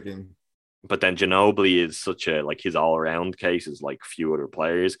was thinking. But then Ginobili is such a his all-around case is like few other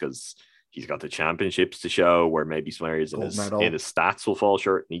players, because he's got the championships to show, where maybe some areas in his stats will fall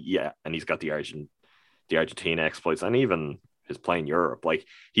short. And he's got the Argentina exploits, and even his play in Europe.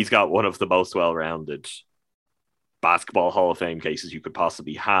 He's got one of the most well-rounded basketball Hall of Fame cases you could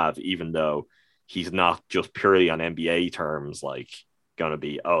possibly have, even though he's not just purely on NBA terms going to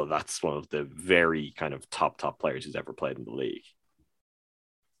be, that's one of the very kind of top players who's ever played in the league.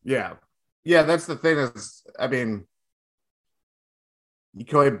 Yeah, that's the thing is, I mean, you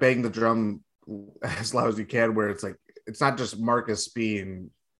can only bang the drum as loud as you can, where it's it's not just Marcus being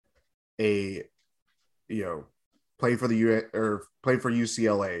a play for the play for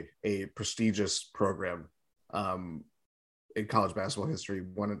UCLA, a prestigious program in college basketball history,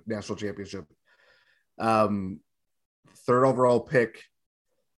 won a national championship, 3rd overall pick.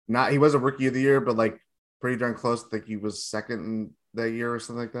 He wasn't rookie of the year, but pretty darn close. I think he was 2nd that year or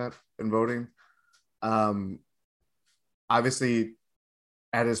something like that in voting. Obviously,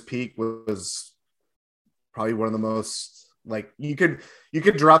 at his peak was probably one of the most you could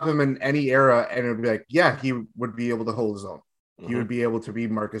drop him in any era and it would be he would be able to hold his own. Mm-hmm. He would be able to be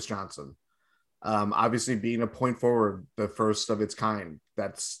Marcus Johnson. Obviously, being a point forward, the first of its kind.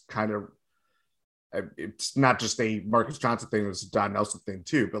 That's kind of, it's not just a Marcus Johnson thing, it's a Don Nelson thing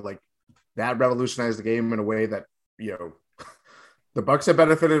too, but that revolutionized the game in a way that the Bucks have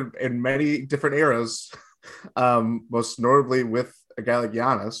benefited in many different eras, most notably with a guy like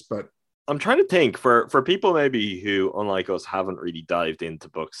Giannis. But I'm trying to think for people maybe who, unlike us, haven't really dived into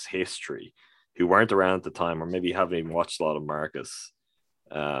Bucks history, who weren't around at the time, or maybe haven't even watched a lot of Marcus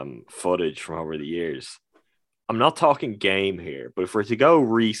footage from over the years. I'm not talking game here, but if we're to go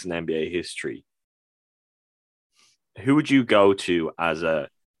recent NBA history, who would you go to as a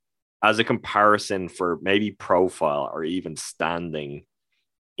comparison for maybe profile or even standing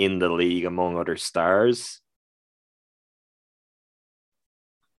in the league among other stars?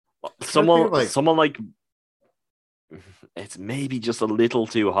 Someone like it's maybe just a little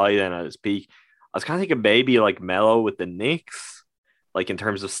too high then at his peak. I was kind of thinking maybe like Melo with the Knicks, like in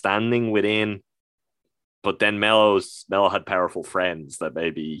terms of standing within. But then Melo had powerful friends that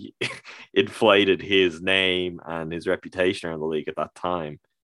maybe inflated his name and his reputation around the league at that time.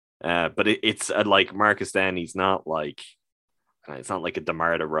 But it's like Marcus then, he's not like, it's not like a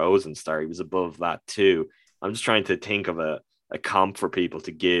DeMar DeRozan star. He was above that too. I'm just trying to think of a comp for people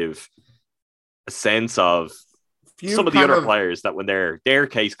to give a sense of some of the other players that when their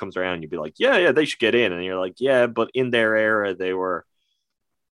case comes around, you'd be like, yeah, they should get in. And you're like, yeah, but in their era,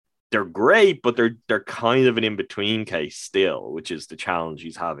 they're great, but they're kind of an in-between case still, which is the challenge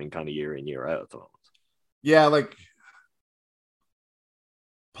he's having kind of year in, year out at the moment. Yeah, like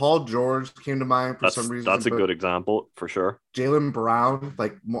Paul George came to mind for some reason. That's a good example for sure. Jaylen Brown,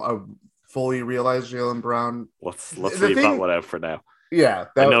 like a fully realized Jaylen Brown. Let's leave that one out for now. Yeah,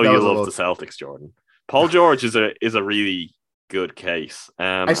 I know you love the Celtics, Jordan. Paul George is a really good case.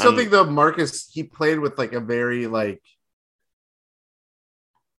 I still think though Marcus, he played with like a very like.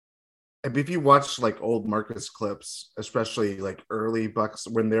 If you watch like old Marcus clips, especially like early Bucks,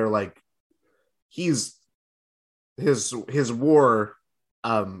 when they're like, his war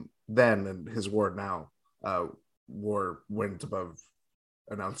then and his war now, war went above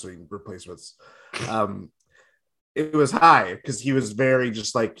announcing replacements. It was high because he was very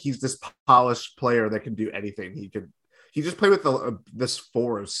just like, he's this polished player that can do anything. He just played with this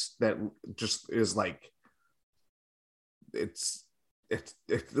force that just is like, it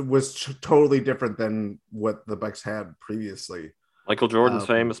was totally different than what the Bucks had previously. Michael Jordan's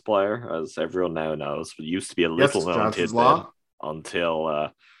famous player, as everyone now knows, but used to be a little known tidbit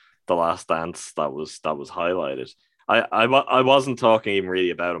until the Last Dance that was highlighted. I wasn't talking even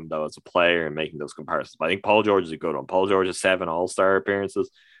really about him though as a player and making those comparisons. But I think Paul George is a good one. Paul George has 7 All-Star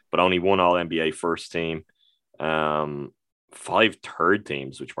appearances, but only 1 All-NBA first team, 5 third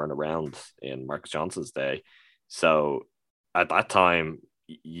teams, which weren't around in Marcus Johnson's day. So at that time,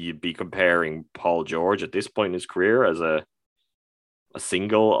 you'd be comparing Paul George at this point in his career as a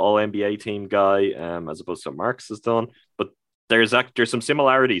single All-NBA team guy, as opposed to what Marcus has done. But there's some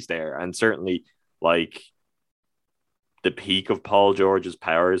similarities there, and certainly like the peak of Paul George's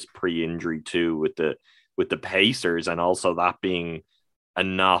powers pre-injury too, with the Pacers, and also that being a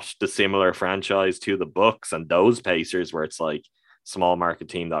not dissimilar franchise to the Bucks and those Pacers, where it's like small market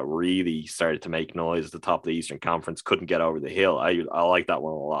team that really started to make noise at the top of the Eastern Conference, couldn't get over the hill. I like that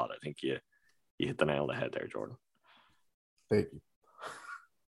one a lot. I think you hit the nail on the head there, Jordan. Thank you.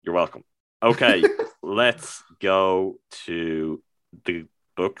 You're welcome. Okay, let's go to the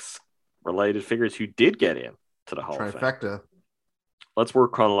Bucks related figures who did get in to the Hall of Fame. Trifecta. Let's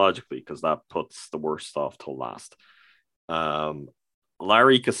work chronologically because that puts the worst stuff till last.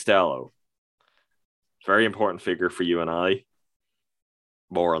 Larry Costello, very important figure for you and I.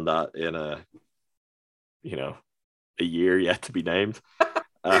 More on that in a year yet to be named.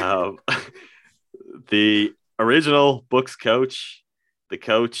 The original Bucks coach, the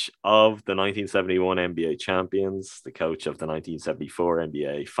coach of the 1971 NBA champions, the coach of the 1974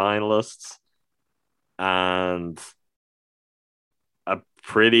 NBA finalists, and a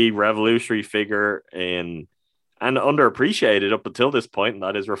pretty revolutionary figure and underappreciated up until this point, and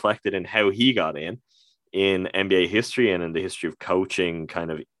that is reflected in how he got in NBA history and in the history of coaching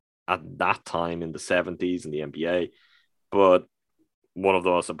kind of at that time in the 70s in the NBA, but one of the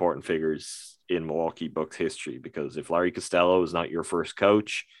most important figures in Milwaukee Bucks history, because if Larry Costello is not your first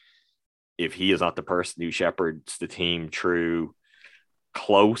coach, if he is not the person who shepherds the team through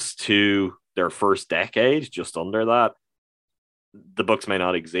close to their first decade, just under that, the Bucks may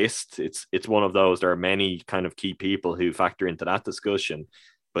not exist. It's one of those, there are many kind of key people who factor into that discussion,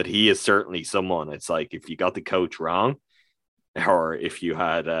 but he is certainly someone. It's like if you got the coach wrong, or if you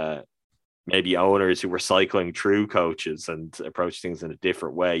had maybe owners who were cycling through coaches and approach things in a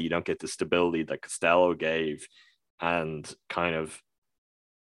different way, you don't get the stability that Costello gave, and kind of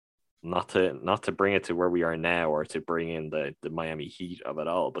not to bring it to where we are now or to bring in the Miami Heat of it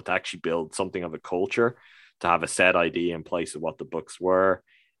all, but to actually build something of a culture, to have a set idea in place of what the Bucks were,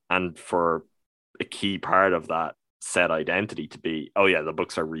 and for a key part of that set identity to be, oh yeah, the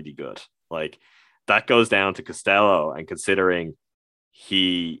Bucks are really good. Like that goes down to Costello, and considering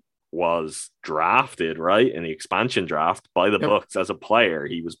he was drafted right in the expansion draft by the Bucks as a player,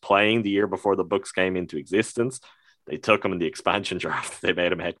 he was playing the year before the Bucks came into existence. They took him in the expansion draft. They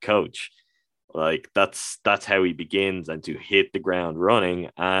made him head coach. Like that's how he begins, and to hit the ground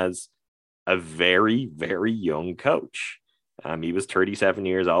running as a very, very young coach. He was 37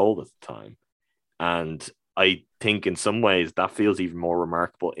 years old at the time. And I think in some ways that feels even more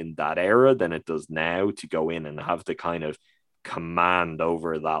remarkable in that era than it does now, to go in and have the kind of command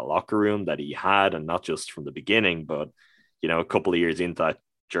over that locker room that he had, and not just from the beginning, but a couple of years into that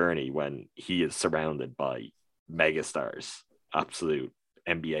journey when he is surrounded by megastars, absolute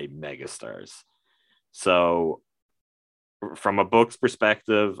NBA megastars. So from a Bucks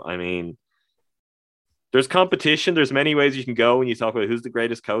perspective, I mean, there's competition. There's many ways you can go when you talk about who's the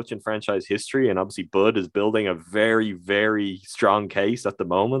greatest coach in franchise history. And obviously Bud is building a very, very strong case at the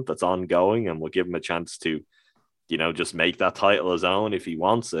moment that's ongoing, and will give him a chance to, just make that title his own if he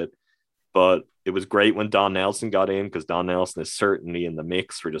wants it. But it was great when Don Nelson got in, because Don Nelson is certainly in the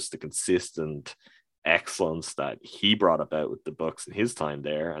mix for just the consistent excellence that he brought about with the Bucks in his time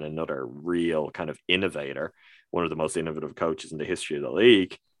there, and another real kind of innovator, one of the most innovative coaches in the history of the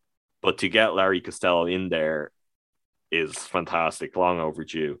league. But to get Larry Costello in there is fantastic, long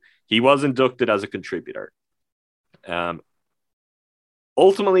overdue. He was inducted as a contributor.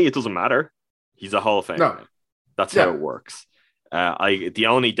 Ultimately, it doesn't matter. He's a Hall of Famer. No. That's how it works. The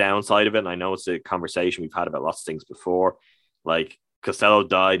only downside of it, and I know it's a conversation we've had about lots of things before, like Costello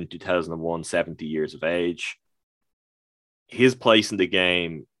died in 2001, 70 years of age. His place in the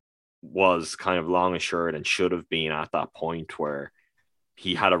game was kind of long assured, and should have been at that point where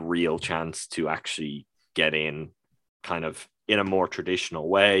he had a real chance to actually get in kind of in a more traditional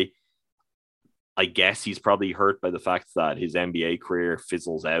way. I guess he's probably hurt by the fact that his NBA career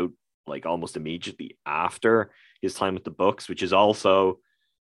fizzles out like almost immediately after his time with the Bucks, which is also,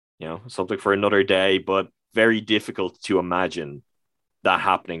 something for another day, but very difficult to imagine that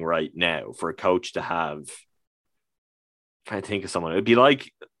happening right now for a coach to have. I'm trying to think of someone. It'd be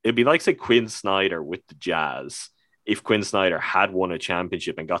like say Quinn Snyder with the Jazz. If Quinn Snyder had won a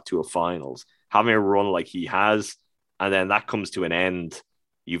championship and got to a finals, having a run like he has, and then that comes to an end,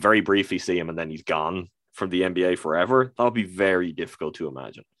 you very briefly see him and then he's gone from the NBA forever. That would be very difficult to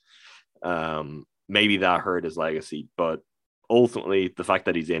imagine. Maybe that hurt his legacy, but ultimately the fact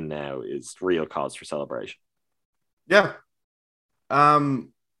that he's in now is real cause for celebration. Yeah.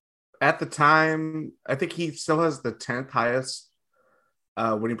 At the time, I think he still has the 10th highest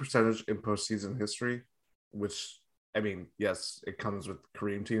winning percentage in postseason history, which, I mean, yes, it comes with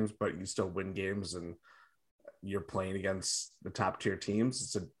Kareem teams, but you still win games and you're playing against the top tier teams.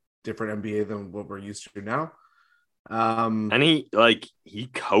 It's a different NBA than what we're used to now. And he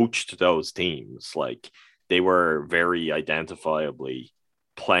coached those teams. Like, they were very identifiably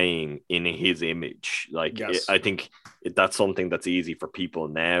playing in his image. Like, yes. I think that's something that's easy for people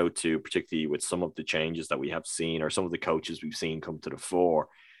now to, particularly with some of the changes that we have seen, or some of the coaches we've seen come to the fore,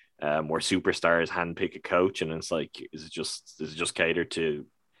 where superstars handpick a coach, and it's like, is it just catered to,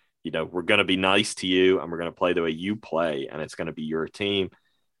 we're going to be nice to you and we're going to play the way you play and it's going to be your team.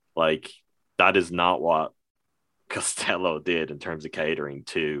 Like, that is not what Costello did in terms of catering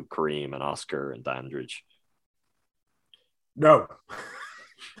to Kareem and Oscar and Dandridge. No,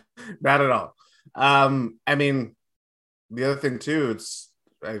 not at all. I mean, the other thing too,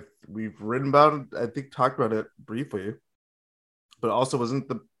 we've written about it, I think talked about it briefly, but also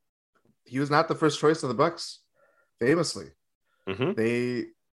he was not the first choice of the Bucks, famously. Mm-hmm. They,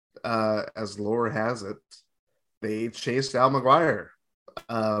 as lore has it, they chased Al McGuire.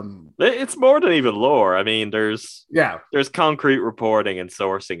 It's more than even lore. I mean, there's concrete reporting and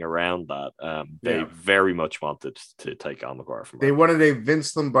sourcing around that. They very much wanted to take Al McGuire from. They wanted a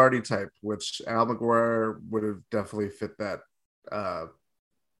Vince Lombardi type, which Al McGuire would have definitely fit that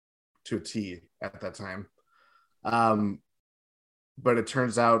to a T at that time. But it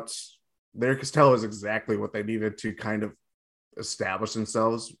turns out Larry Costello is exactly what they needed to kind of establish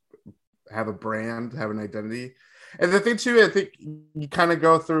themselves, have a brand, have an identity. And the thing too, I think you kind of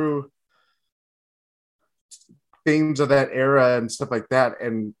go through themes of that era and stuff like that,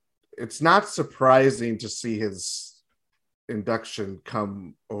 and it's not surprising to see his induction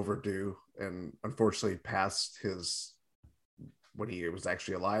come overdue and unfortunately past when he was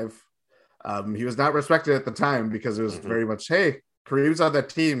actually alive. He was not respected at the time because it was very much, hey, Kareem's on that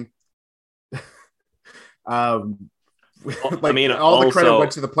team. I mean, all the credit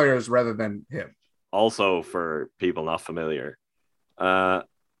went to the players rather than him. Also, for people not familiar, not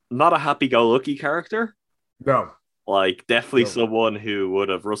a happy-go-lucky character. No. Like, definitely someone who would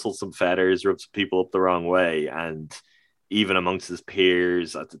have rustled some feathers, rubbed some people up the wrong way, and even amongst his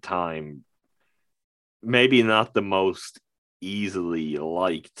peers at the time, maybe not the most easily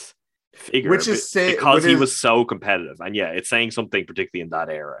liked figure. Which is because he was so competitive. And yeah, it's saying something particularly in that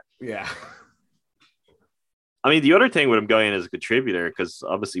era. Yeah. I mean, the other thing with him going in as a contributor, because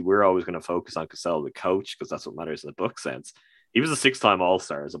obviously we're always going to focus on Costello, the coach, because that's what matters in the book sense. He was a 6-time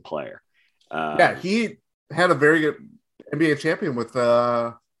All-Star as a player. had a very good NBA champion with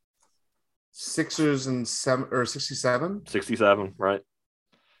Sixers and 67. 67, right?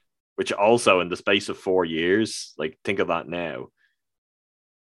 Which also in the space of 4 years, like think of that now.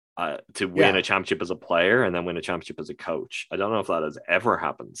 To win a championship as a player and then win a championship as a coach. I don't know if that has ever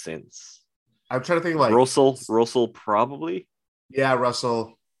happened since. I'm trying to think like Russell probably. Yeah,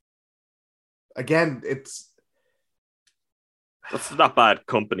 Russell. Again, that's not bad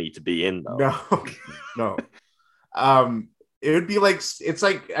company to be in though. No. It would be like, it's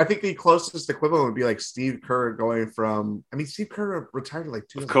like, I think the closest equivalent would be like Steve Kerr going from, Steve Kerr retired like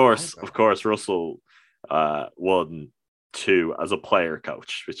 2005. Of course, Russell won 2 as a player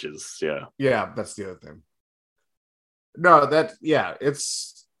coach, which is, Yeah, that's the other thing. No,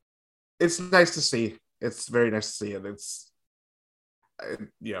 it's nice to see. It's very nice to see. And it's,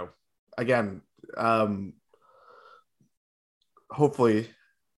 again, hopefully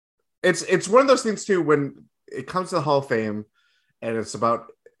it's one of those things too, when it comes to the Hall of Fame and it's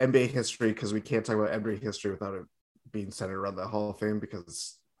about NBA history, because we can't talk about NBA history without it being centered around the Hall of Fame,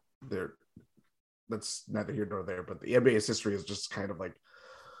 because that's neither here nor there, but the NBA's history is just kind of like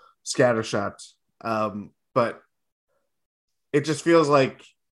scattershot. But it just feels like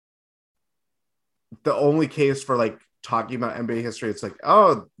the only case for like talking about NBA history, it's like,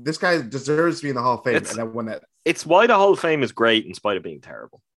 oh, this guy deserves to be in the Hall of Fame. And then when it's why the Hall of Fame is great in spite of being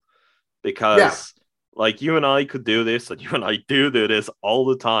terrible. Because like you and I could do this, and you and I do this all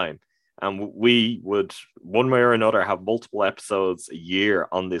the time. And we would, one way or another, have multiple episodes a year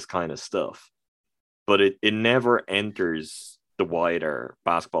on this kind of stuff. But it never enters the wider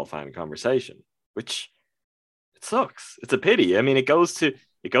basketball fan conversation, which it sucks. It's a pity. It goes to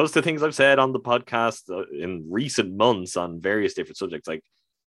things I've said on the podcast in recent months on various different subjects. Like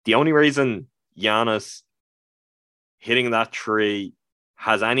the only reason Giannis hitting that tree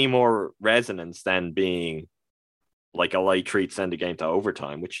has any more resonance than being like a light treat, send a game to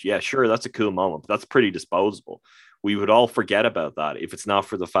overtime, which, yeah, sure, that's a cool moment, but that's pretty disposable. We would all forget about that if it's not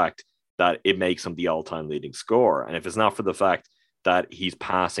for the fact that it makes him the all-time leading scorer. And if it's not for the fact that he's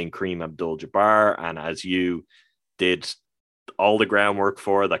passing Kareem Abdul-Jabbar, and as you did all the groundwork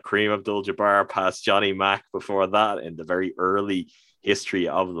for, that Kareem Abdul-Jabbar passed Johnny Mack before that in the very early history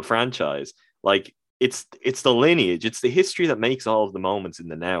of the franchise. Like, it's the lineage, it's the history that makes all of the moments in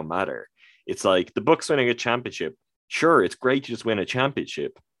the now matter. It's like the Bucks winning a championship. Sure, it's great to just win a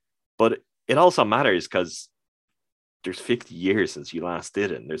championship, but it also matters because there's 50 years since you last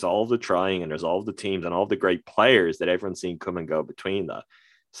did it. And there's all the trying, and there's all the teams and all the great players that everyone's seen come and go between that.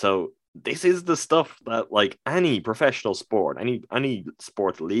 So this is the stuff that, like, any professional sport, any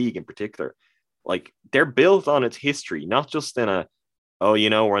sport league in particular, like, they're built on its history, not just in a, oh,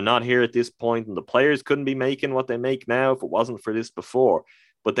 we're not here at this point and the players couldn't be making what they make now if it wasn't for this before.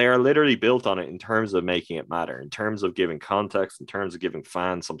 But they are literally built on it in terms of making it matter, in terms of giving context, in terms of giving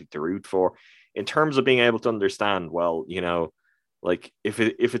fans something to root for, in terms of being able to understand, well, like if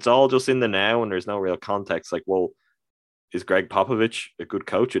it's all just in the now and there's no real context, like, well, is Greg Popovich a good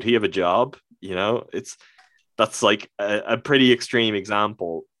coach? Would he have a job? That's like a pretty extreme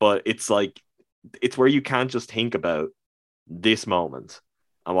example, but it's like, it's where you can't just think about this moment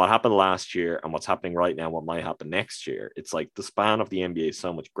and what happened last year and what's happening right now, what might happen next year. It's like the span of the NBA is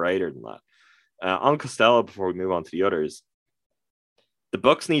so much greater than that. On Costello, before we move on to the others, the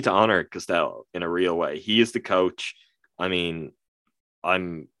Bucks need to honor Costello in a real way. He is the coach. I'm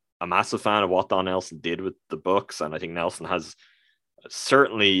a massive fan of what Don Nelson did with the Bucks, and I think Nelson has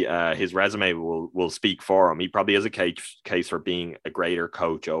certainly his resume will speak for him. He probably has a case for being a greater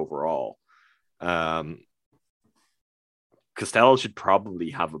coach overall. Costello should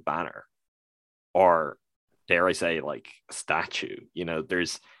probably have a banner, or dare I say, like, a statue.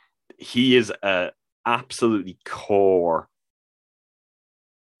 He is a absolutely core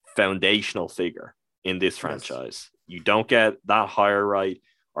foundational figure in this franchise. You don't get that hire right,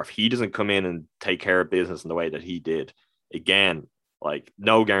 or if he doesn't come in and take care of business in the way that he did, again, like,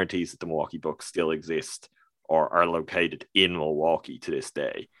 no guarantees that the Milwaukee Bucks still exist or are located in Milwaukee to this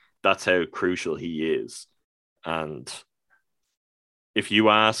day. That's how crucial he is. And if you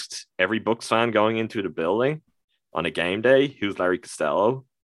asked every Bucks fan going into the building on a game day, who's Larry Costello,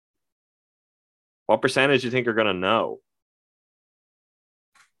 what percentage do you think are going to know?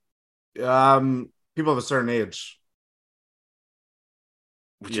 People of a certain age.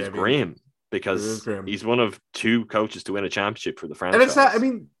 Which is grim, because he's one of 2 coaches to win a championship for the franchise. And it's not,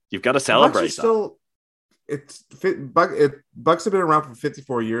 you've got to celebrate that. Bucks have been around for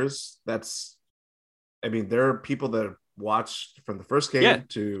 54 years. There are people that watched from the first game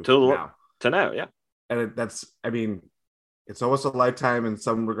to now. Yeah. And it's almost a lifetime in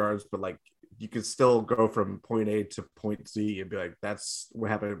some regards, but like, you could still go from point A to point Z and be like, that's what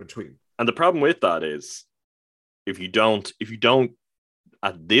happened in between. And the problem with that is if you don't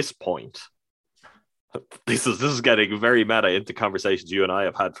at this point, this is getting very meta into conversations you and I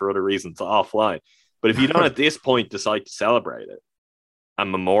have had for other reasons offline. But if you don't at this point decide to celebrate it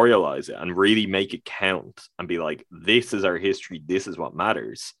and memorialize it and really make it count and be like, this is our history, this is what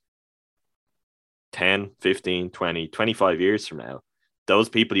matters, 10, 15, 20, 25 years from now, those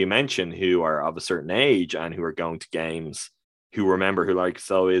people you mentioned who are of a certain age and who are going to games, who remember who Larry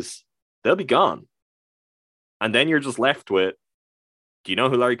Costello is, they'll be gone. And then you're just left with, do you know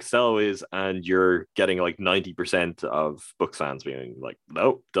who Larry Costello is? And you're getting like 90% of Bucks fans being like,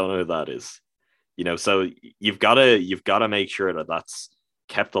 nope, don't know who that is. You know, so you've got to make sure that that's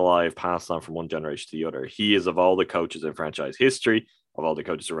kept alive, passed on from one generation to the other. He is, of all the coaches in franchise history, of all the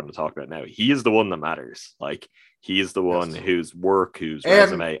coaches we're going to talk about now, he is the one that matters. Like, he is the one whose work, whose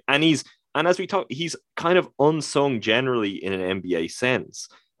resume, and as we talk, he's kind of unsung generally in an NBA sense,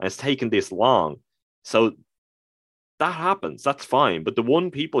 and it's taken this long. So that happens. That's fine. But the one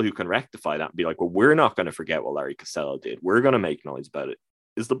people who can rectify that and be like, well, we're not going to forget what Larry Costello did, we're going to make noise about it,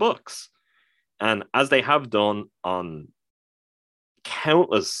 is the Bucks. And as they have done on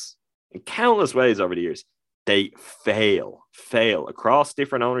countless ways over the years, they fail across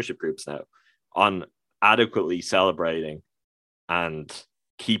different ownership groups now on adequately celebrating and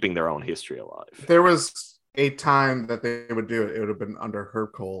keeping their own history alive. There was a time that they would do it. It would have been under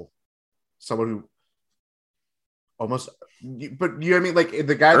Herb Cole, someone who almost, but you know what I mean? Like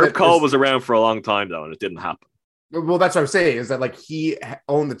the guy Herb Cole was around for a long time though, and it didn't happen. Well, that's what I'm saying, is that like he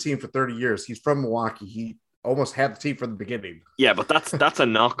owned the team for 30 years. He's from Milwaukee. He almost had the team from the beginning. Yeah, but that's a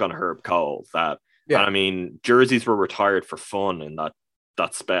knock on Herb Cole. That, yeah. I mean, jerseys were retired for fun in that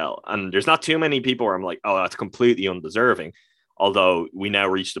spell. And there's not too many people where I'm like, oh, that's completely undeserving. Although we now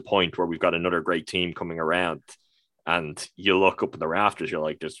reached the point where we've got another great team coming around, and you look up in the rafters, you're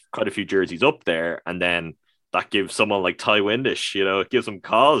like, there's quite a few jerseys up there. And then that gives someone like Ty Windish, you know, it gives him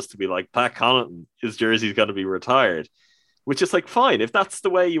cause to be like, Pat Connaughton, his jersey's going to be retired, which is like, fine. If that's the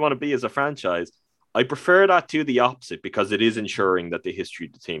way you want to be as a franchise, I prefer that to the opposite, because it is ensuring that the history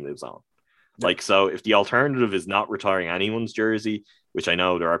of the team lives on. Yeah. Like, so if the alternative is not retiring anyone's jersey, which I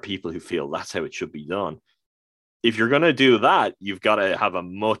know there are people who feel that's how it should be done, if you're going to do that, you've got to have a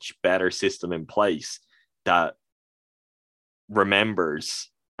much better system in place that remembers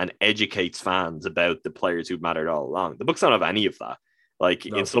and educates fans about the players who've mattered all along. The Bucks don't have any of that. Like,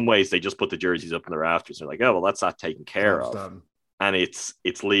 in some ways, they just put the jerseys up in the rafters and they're like, oh, well, that's not taken care of. Done. And it's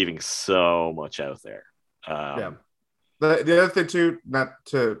leaving so much out there. Yeah. The other thing, too,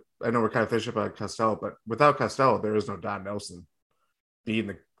 I know we're kind of finishing up on Costello, but without Costello, there is no Don Nelson being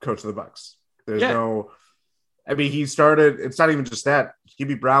the coach of the Bucks. There's no, I mean, he started, it's not even just that.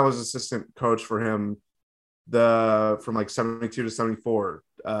 Hubie Brown was assistant coach for him from like 72 to 74.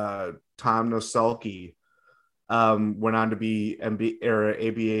 Tom Noselke went on to be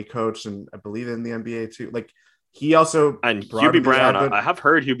ABA coach, and I believe in the NBA too. Like, he also, and Hubie Brown, I have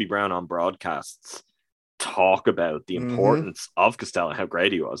heard Hubie Brown on broadcasts talk about the importance of Costello and how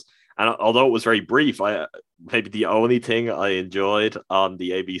great he was. And although it was very brief, maybe the only thing I enjoyed on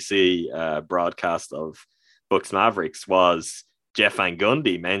the ABC broadcast of Bucks Mavericks was Jeff Van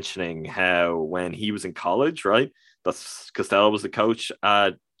Gundy mentioning how when he was in college, right, that's Costello was the coach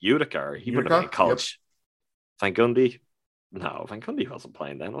at Utica. Or he would have been in college. Yep. Van Gundy? No, Van Gundy wasn't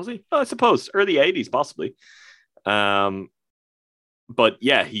playing then, was he? I suppose early 80s, possibly. But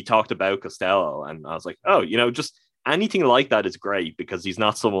yeah, he talked about Costello, and I was like, oh, you know, just anything like that is great, because he's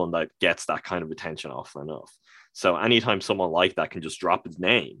not someone that gets that kind of attention often enough. So anytime someone like that can just drop his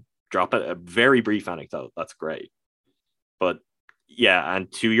name, drop a very brief anecdote, that's great. But yeah, and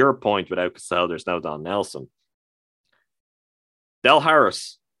to your point, without Costello, there's no Don Nelson. Del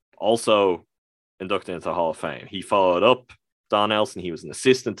Harris also inducted into the Hall of Fame. He followed up Don Nelson. He was an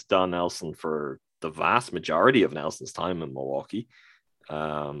assistant to Don Nelson for the vast majority of Nelson's time in Milwaukee.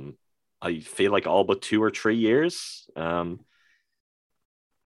 I feel like all but 2 or 3 years. And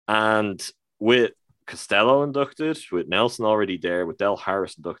with Costello inducted, with Nelson already there, with Del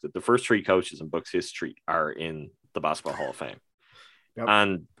Harris inducted, the first 3 coaches in Bucks history are in the Basketball Hall of Fame. Yep.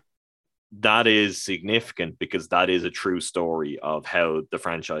 And that is significant, because that is a true story of how the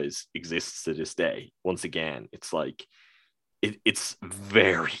franchise exists to this day. Once again, it's like, it's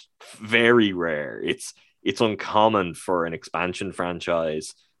very, very rare. It's uncommon for an expansion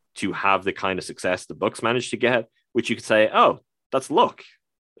franchise to have the kind of success the Bucks managed to get, which you could say, oh, that's luck.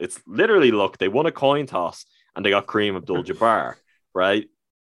 It's literally luck. They won a coin toss and they got Kareem Abdul-Jabbar, right?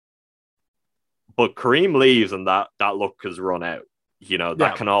 But Kareem leaves and that luck has run out. You know,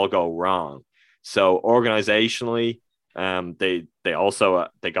 that can all go wrong. So organizationally, they also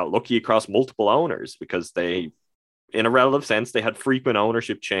they got lucky across multiple owners because they, in a relative sense, they had frequent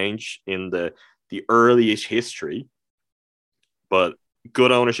ownership change in the early-ish history, but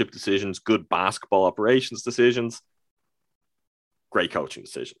good ownership decisions, good basketball operations decisions, great coaching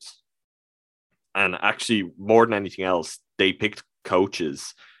decisions. And actually, more than anything else, they picked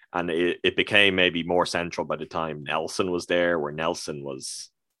coaches, and it became maybe more central by the time Nelson was there, where Nelson was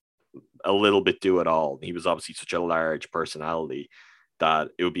a little bit do-it-all. He was obviously such a large personality that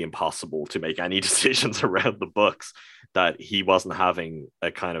it would be impossible to make any decisions around the Bucks that he wasn't having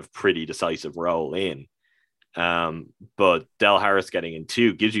a kind of pretty decisive role in. But Del Harris getting in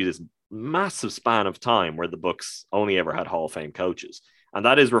too gives you this massive span of time where the Bucks only ever had Hall of Fame coaches. And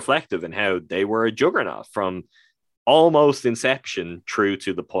that is reflective in how they were a juggernaut from almost inception through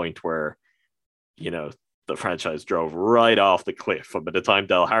to the point where, you know, the franchise drove right off the cliff. And by the time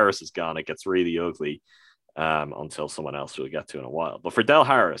Del Harris is gone, it gets really ugly until someone else we'll get to in a while. But for Del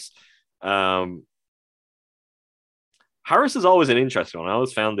Harris, Harris is always an interesting one. I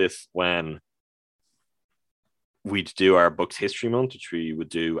always found this when we'd do our Bucks History Month, which we would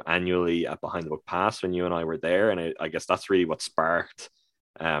do annually at Behind the Book Pass when you and I were there. And I guess that's really what sparked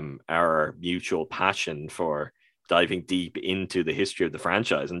our mutual passion for diving deep into the history of the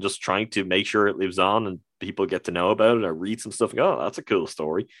franchise and just trying to make sure it lives on and people get to know about it or read some stuff and go, oh, that's a cool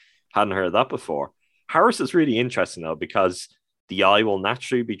story. Hadn't heard that before. Harris is really interesting, though, because the eye will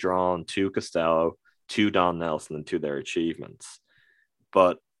naturally be drawn to Costello, to Don Nelson, and to their achievements.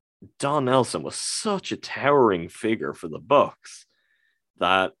 But Don Nelson was such a towering figure for the Bucks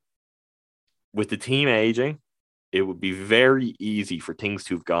that with the team aging, it would be very easy for things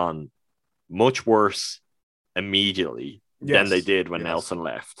to have gone much worse immediately than they did when Nelson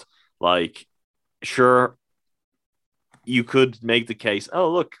left. Like, sure, you could make the case, oh,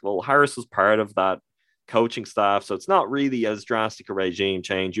 look, well, Harris was part of that coaching staff, so it's not really as drastic a regime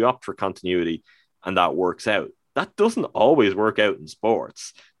change. You opt for continuity, and that works out. That doesn't always work out in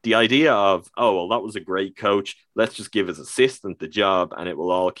sports. The idea of, oh, well, that was a great coach, let's just give his assistant the job and it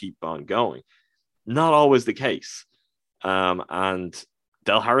will all keep on going. Not always the case. And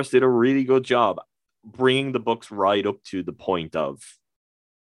Del Harris did a really good job bringing the Bucks right up to the point of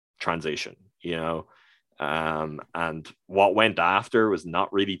transition, you know. And what went after was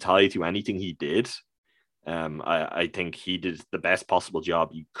not really tied to anything he did. I think he did the best possible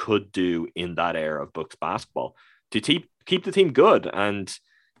job you could do in that era of Bucks basketball to keep the team good and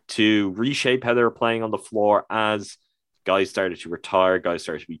to reshape how they were playing on the floor as guys started to retire, guys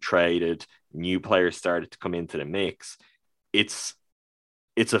started to be traded, new players started to come into the mix. It's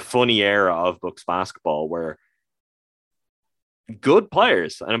a funny era of Bucks basketball where good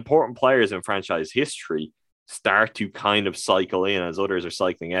players and important players in franchise history start to kind of cycle in as others are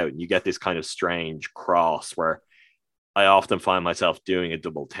cycling out. And you get this kind of strange cross where I often find myself doing a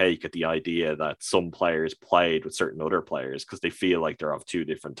double take at the idea that some players played with certain other players because they feel like they're of two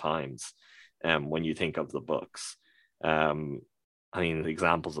different times. When you think of the Bucks, I mean,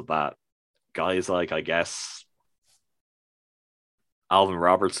 examples of that, guys like, I guess, Alvin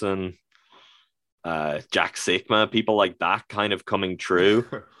Robertson, Jack Sikma, people like that kind of coming true,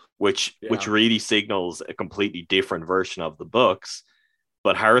 which really signals a completely different version of the Bucks.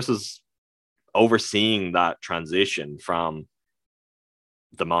 But Harris is overseeing that transition from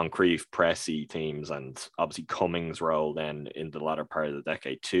the Moncrief, Pressey teams, and obviously Cummings' role then in the latter part of the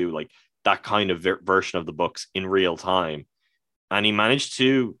decade too, like that kind of version of the Bucks in real time. And he managed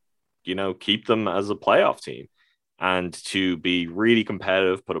to, you know, keep them as a playoff team and to be really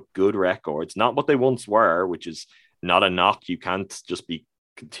competitive, put up good records, not what they once were, which is not a knock. You can't just be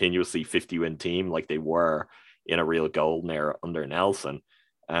continuously 50-win team like they were in a real golden era under Nelson.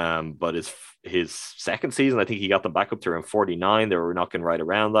 But his second season, I think he got them back up to around 49. They were knocking right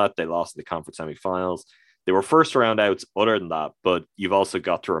around that. They lost in the conference semifinals. They were first round outs other than that, but you've also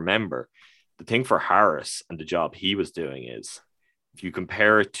got to remember the thing for Harris and the job he was doing is if you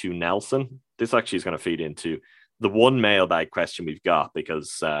compare it to Nelson, this actually is going to feed into the one mailbag question we've got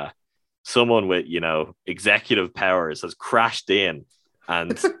because someone with, you know, executive powers has crashed in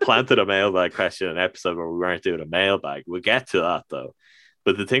and planted a mailbag question in an episode where we weren't doing a mailbag. We'll get to that though.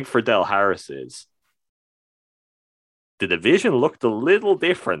 But the thing for Del Harris is the division looked a little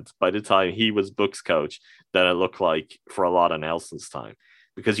different by the time he was Bucks coach than it looked like for a lot of Nelson's time.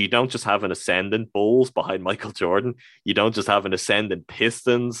 Because you don't just have an ascendant Bulls behind Michael Jordan. You don't just have an ascendant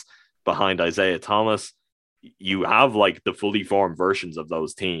Pistons behind Isaiah Thomas. You have like the fully formed versions of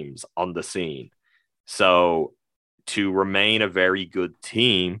those teams on the scene. So to remain a very good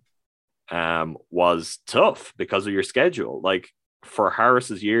team was tough because of your schedule. Like for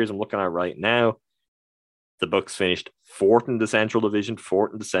Harris's years, I'm looking at right now, the Bucks finished 4th in the Central Division,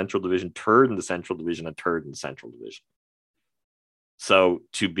 4th in the Central Division, 3rd in the Central Division, and 3rd in the Central Division. So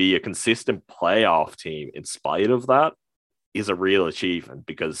to be a consistent playoff team in spite of that is a real achievement,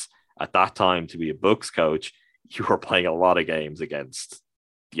 because at that time, to be a Bucks coach, you were playing a lot of games against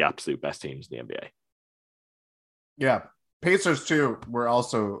the absolute best teams in the NBA. Yeah. Pacers, too, were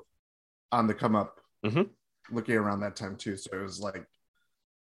also on the come up, looking around that time, too. So it was like,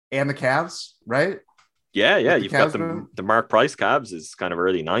 and the Cavs, right? Yeah. You've got the Mark Price Cavs is kind of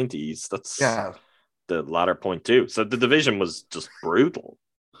early 90s. That's the latter point, too. So the division was just brutal.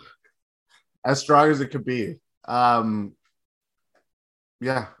 As strong as it could be.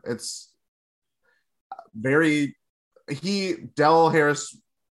 Yeah, it's very. Del Harris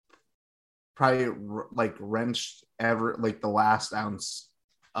probably like wrenched the last ounce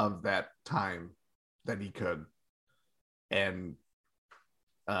of that time that he could, and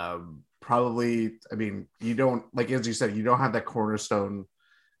probably, I mean, you don't, like, as you said, you don't have that cornerstone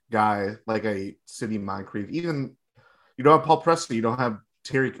guy like a Sidney Moncrief. Even you don't have Paul Pressey. You don't have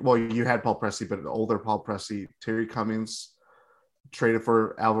Terry. Well, you had Paul Pressey, but an older Paul Pressey. Terry Cummings traded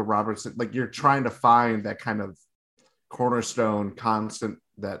for Alvin Robertson. Like, you're trying to find that kind of cornerstone constant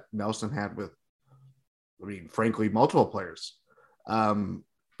that Nelson had with, I mean, frankly, multiple players.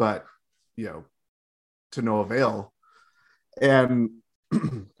 But, you know, to no avail. And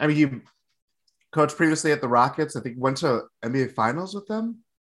I mean, he coached previously at the Rockets. I think went to NBA Finals with them,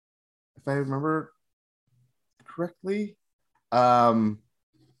 if I remember correctly. I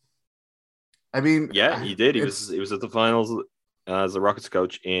mean, yeah, he did. He was at the finals as a Rockets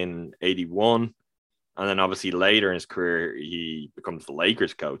coach in 81. And then obviously later in his career, he becomes the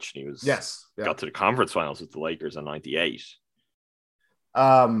Lakers coach. And he was got to the conference finals with the Lakers in 98.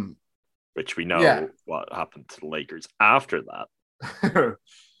 Which we know what happened to the Lakers after that.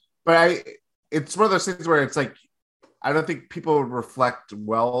 But it's one of those things where it's like, I don't think people reflect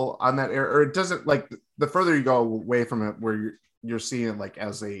well on that era, or it doesn't, like, the further you go away from it, where you're seeing it like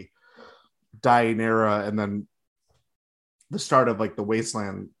as a dying era, and then the start of like the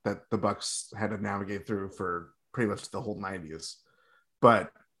wasteland that the Bucks had to navigate through for pretty much the whole 90s.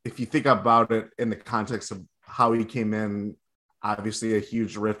 But if you think about it in the context of how he came in, obviously a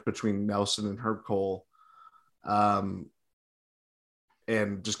huge rift between Nelson and Herb Kohl,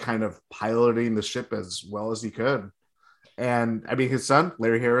 and just kind of piloting the ship as well as he could. And I mean, his son,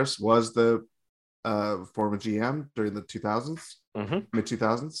 Larry Harris, was the former GM during the 2000s, mid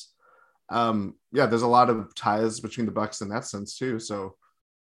 2000s. There's a lot of ties between the Bucks in that sense too. So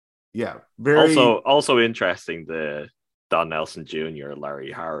yeah, very also interesting, the Don Nelson Jr.,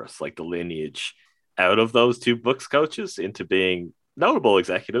 Larry Harris, like the lineage out of those two Bucks coaches into being notable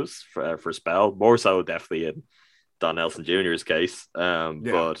executives for a spell, more so definitely in Don Nelson Jr.'s case.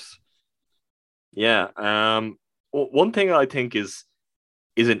 But yeah, one thing I think is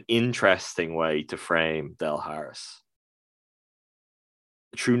an interesting way to frame Del Harris.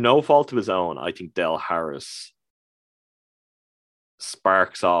 Through no fault of his own, I think Del Harris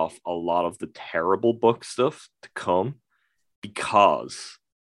sparks off a lot of the terrible Buck stuff to come, because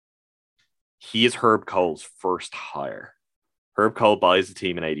he is Herb Kohl's first hire. Herb Kohl buys the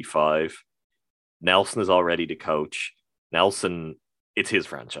team in 85. Nelson is already the coach. Nelson, it's his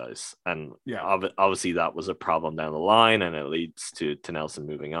franchise. And obviously that was a problem down the line, and it leads to Nelson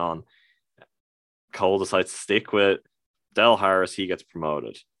moving on. Kohl decides to stick with Del Harris. He gets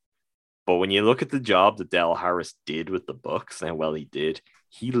promoted. But when you look at the job that Del Harris did with the Bucks and how well he did,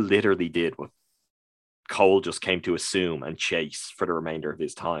 he literally did what Kohl just came to assume and chase for the remainder of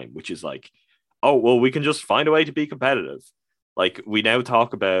his time, which is like, oh, well, we can just find a way to be competitive. Like, we now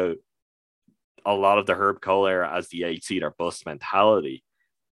talk about a lot of the Herb Kohl era as the 8 seed or bust mentality.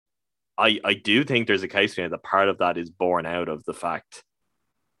 I do think there's a case for that part of that is born out of the fact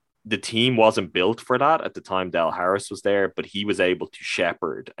the team wasn't built for that at the time Del Harris was there, but he was able to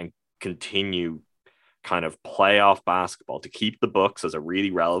shepherd and continue kind of playoff basketball to keep the Bucks as a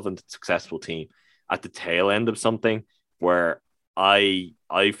really relevant, successful team at the tail end of something where I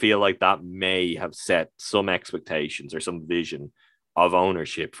feel like that may have set some expectations or some vision of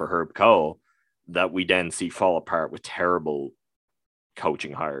ownership for Herb Kohl that we then see fall apart with terrible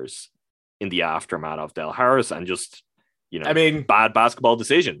coaching hires in the aftermath of Del Harris, and just, you know, I mean, bad basketball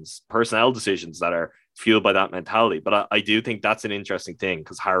decisions, personnel decisions that are fueled by that mentality. But I do think that's an interesting thing,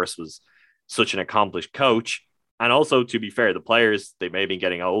 because Harris was such an accomplished coach. And also, to be fair, the players, they may have been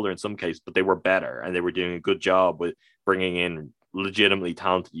getting older in some cases, but they were better and they were doing a good job with bringing in legitimately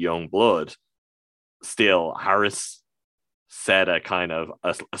talented young blood. Still, Harris set a kind of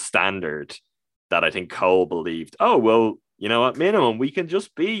a standard that I think Kohl believed, oh, well, you know, at minimum, we can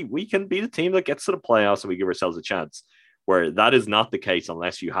be the team that gets to the playoffs and we give ourselves a chance. Where that is not the case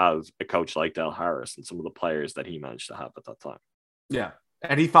unless you have a coach like Del Harris and some of the players that he managed to have at that time. Yeah.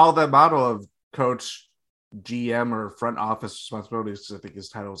 And he followed that model of coach, GM, or front office responsibilities. I think his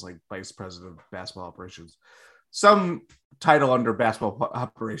title was like vice president of basketball operations. Some title under basketball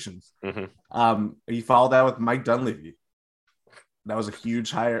operations. Mm-hmm. He followed that with Mike Dunleavy. That was a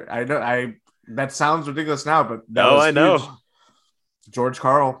huge hire. I know that sounds ridiculous now, but I know. George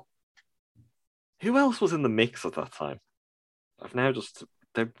Karl. Who else was in the mix at that time? I've now just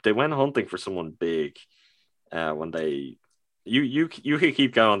they went hunting for someone big when they you can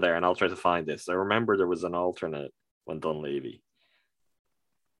keep going there and I'll try to find this. I remember there was an alternate when Dunleavy.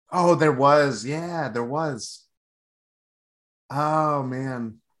 Oh, there was. Yeah, there was. Oh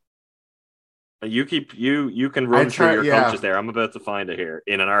man. You can run through your coaches there. I'm about to find it here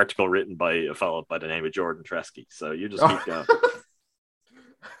in an article written by a fellow by the name of Jordan Tresky. So you just keep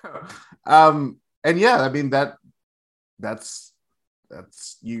going. And yeah, I mean that's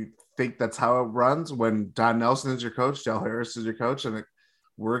you think that's how it runs when Don Nelson is your coach, Del Harris is your coach, and it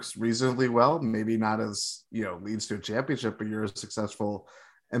works reasonably well. Maybe not as, you know, leads to a championship, but you're a successful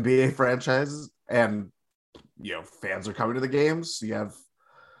NBA franchise and, you know, fans are coming to the games. You have,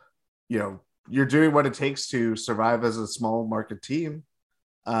 you know, you're doing what it takes to survive as a small market team.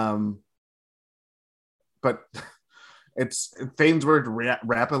 But things were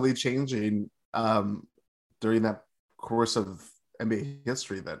rapidly changing during that course of NBA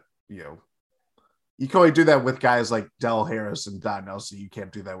history that, you know, you can only do that with guys like Del Harris and Don Nelson. You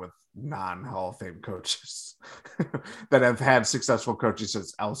can't do that with non-Hall of Fame coaches that have had successful coaching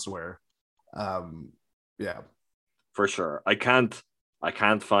since elsewhere. Yeah, for sure. I can't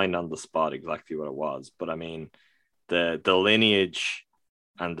find on the spot exactly what it was, but I mean the lineage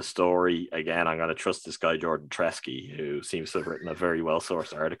and the story, again, I'm going to trust this guy, Jordan Tresky, who seems to have written a very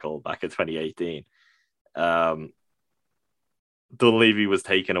well-sourced article back in 2018. Dunleavy was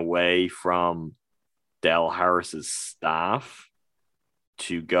taken away from Del Harris's staff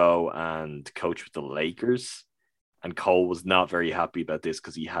to go and coach with the Lakers. And Cole was not very happy about this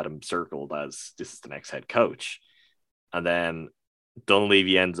because he had him circled as this is the next head coach. And then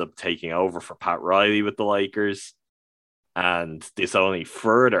Dunleavy ends up taking over for Pat Riley with the Lakers. And this only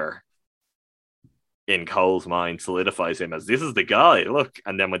further, in Cole's mind, solidifies him as this is the guy. Look.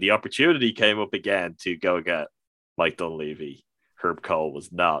 And then when the opportunity came up again to go get Mike Dunleavy, Herb Cole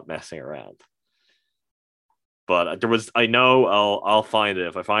was not messing around. But there was, I know I'll find it.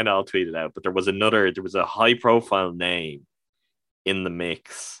 If I find it, I'll tweet it out. But there was a high profile name in the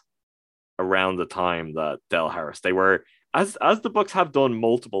mix around the time that Del Harris, they were, as the Bucks have done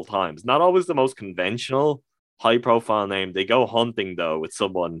multiple times, not always the most conventional high profile name. They go hunting though with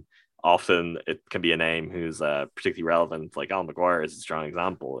someone. Often it can be a name who's particularly relevant, like Al McGuire is a strong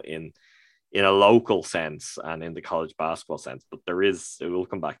example in a local sense and in the college basketball sense. But it will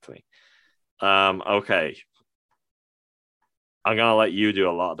come back to me. Okay. I'm going to let you do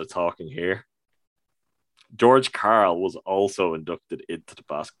a lot of the talking here. George Karl was also inducted into the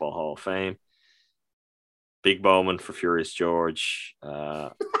Basketball Hall of Fame. Big moment for Furious George.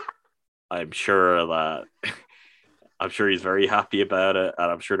 I'm sure he's very happy about it.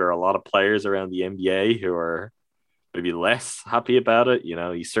 And I'm sure there are a lot of players around the NBA who are maybe less happy about it. You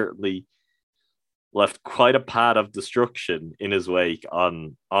know, he certainly left quite a path of destruction in his wake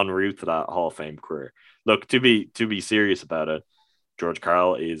en route to that Hall of Fame career. Look, to be serious about it, George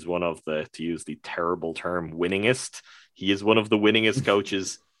Karl is one of the, to use the terrible term, winningest. He is one of the winningest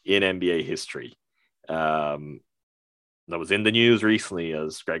coaches in NBA history. That was in the news recently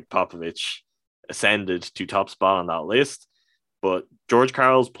as Greg Popovich ascended to top spot on that list. But George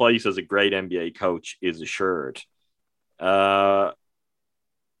Karl's place as a great NBA coach is assured.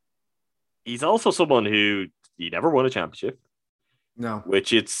 He's also someone who he never won a championship. No,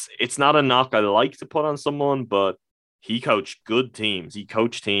 which it's not a knock I like to put on someone, but he coached good teams. He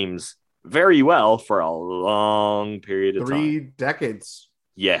coached teams very well for a long period of time. 3 decades.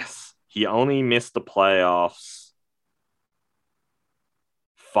 Yes. He only missed the playoffs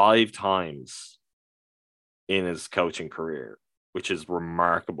 5 times in his coaching career, which is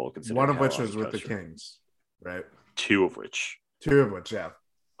remarkable. One of which was with the Kings, right? 2 of which, yeah.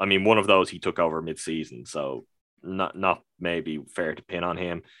 I mean, one of those he took over mid-season, so not maybe fair to pin on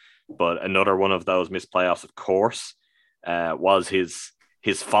him, but another one of those missed playoffs, of course, was his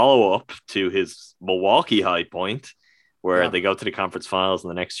follow-up to his Milwaukee high point, where they go to the conference finals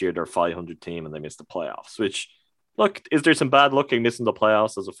and the next year they're a 500 team and they miss the playoffs, which, look, is there some bad luck in missing the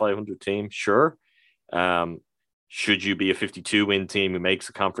playoffs as a 500 team? Sure. Should you be a 52-win team who makes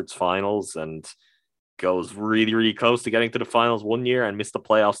the conference finals and goes really, really close to getting to the finals one year and miss the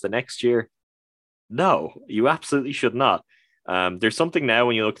playoffs the next year? No, you absolutely should not. There's something now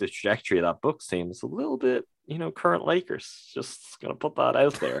when you look at the trajectory of that Bucks team, it's a little bit, current Lakers. Just gonna put that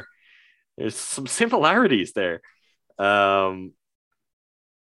out there. There's some similarities there. But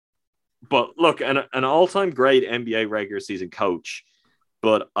look, an all-time great NBA regular season coach.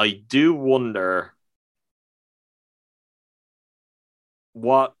 But I do wonder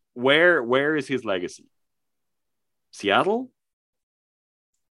where is his legacy? Seattle?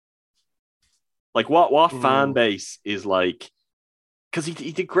 Like what fan base is like, because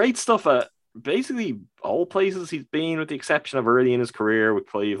he did great stuff at basically all places he's been, with the exception of early in his career with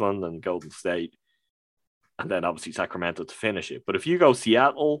Cleveland and Golden State, and then obviously Sacramento to finish it. But if you go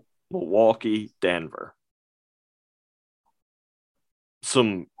Seattle, Milwaukee, Denver,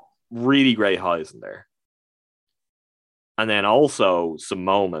 some really great highs in there. And then also some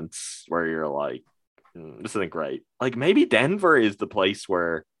moments where you're like, this isn't great. Like maybe Denver is the place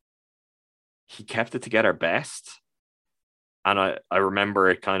where he kept it together best. And I remember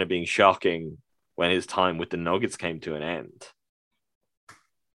it kind of being shocking when his time with the Nuggets came to an end.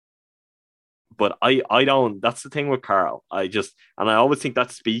 But I don't, that's the thing with Carl. I always think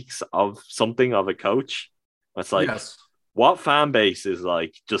that speaks of something of a coach. It's like, yes. What fan base is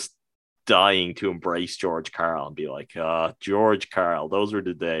like just dying to embrace George Karl and be like, George Karl, those were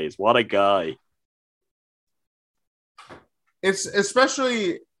the days. What a guy. It's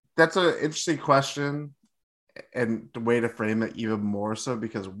especially, that's an interesting question and the way to frame it even more so,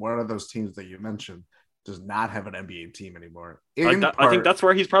 because one of those teams that you mentioned does not have an NBA team anymore. I think that's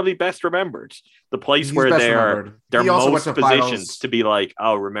where he's probably best remembered. The place where they're most positioned to be like,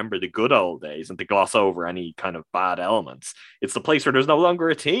 oh, remember the good old days, and to gloss over any kind of bad elements. It's the place where there's no longer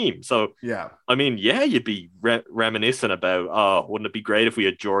a team. So, yeah, I mean, yeah, you'd be reminiscent about, oh, wouldn't it be great if we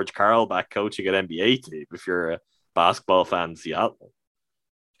had George Karl back coaching an NBA team if you're a basketball fan in Seattle?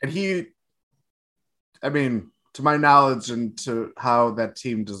 And to my knowledge and to how that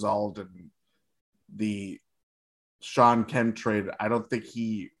team dissolved and the Sean Kemp trade, I don't think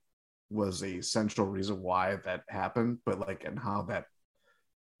he was a central reason why that happened, but like, and how that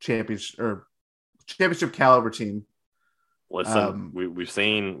championship caliber team. Listen, we've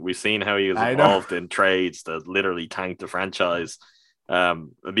seen how he was involved in trades that literally tanked the franchise.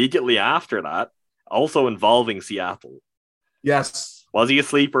 Immediately after that, also involving Seattle. Yes. Was he a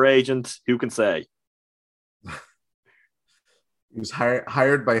sleeper agent? Who can say? He was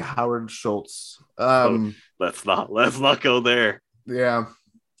hired by Howard Schultz. Let's not go there. Yeah.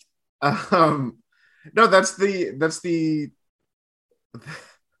 No, that's the.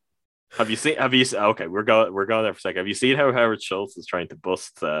 Have you seen? Okay, we're going there for a second. Have you seen how Howard Schultz is trying to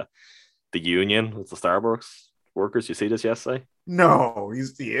bust the union with the Starbucks workers? You see this yesterday? No, he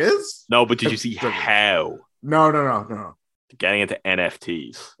is. No, but did you see how? No. Getting into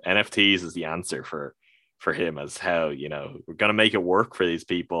NFTs. NFTs is the answer for him, as how, we're going to make it work for these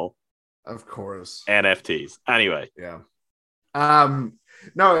people. Of course. NFTs. Anyway. Yeah. No,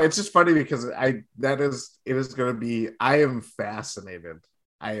 it's just funny because I am fascinated.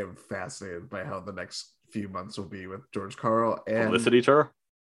 I am fascinated by how the next few months will be with George Karl and publicity tour.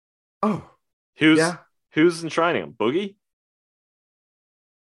 Oh, who's enshrining him? Boogie?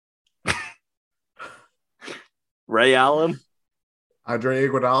 Ray Allen? Andre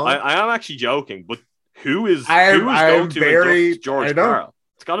Iguodala? I am actually joking, but who is going to induct George Karl?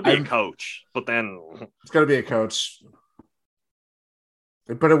 It's got to be a coach, but then it's got to be a coach.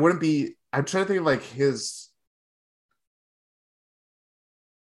 But it wouldn't be. I'm trying to think of like his.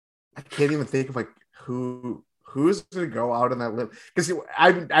 I can't even think of like who's going to go out on that limb, because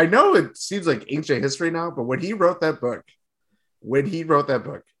I know it seems like ancient history now, but when he wrote that book,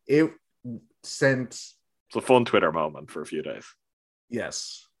 it sent. It's a fun Twitter moment for a few days.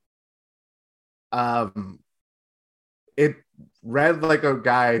 Yes. It read like a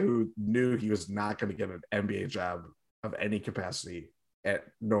guy who knew he was not going to get an NBA job of any capacity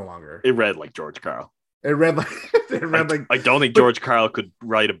no longer. It read like George Karl. I don't think George Karl could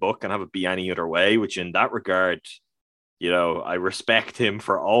write a book and have it be any other way, which in that regard, I respect him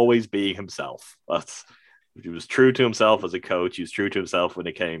for always being himself. He was true to himself as a coach. He was true to himself when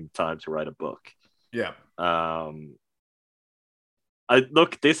it came time to write a book. Yeah. I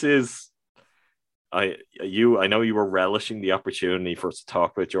know you were relishing the opportunity for us to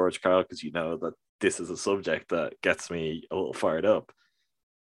talk about George Karl, because you know that this is a subject that gets me a little fired up.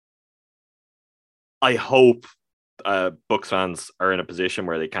 I hope Bucks fans are in a position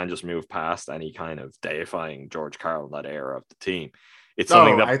where they can just move past any kind of deifying George Karl in that era of the team. It's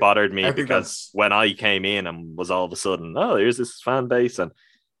something that bothered me, because when I came in and was all of a sudden, there's this fan base, and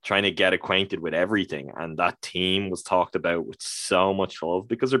trying to get acquainted with everything. And that team was talked about with so much love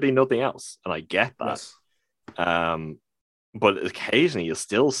because there'd be nothing else. And I get that. Yes. But occasionally you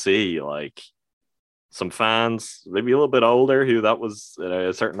still see like some fans, maybe a little bit older, who that was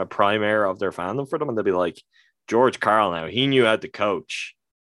a certain prime era of their fandom for them. And they'll be like, George Karl now, he knew how to coach.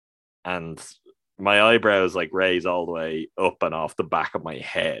 And my eyebrows like raise all the way up and off the back of my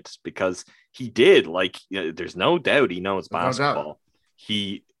head because he did. Like, there's no doubt he knows basketball. No,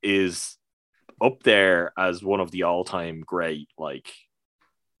 he is up there as one of the all-time great like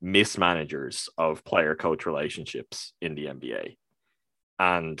mismanagers of player-coach relationships in the NBA.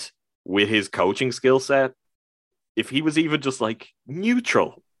 And with his coaching skill set, if he was even just like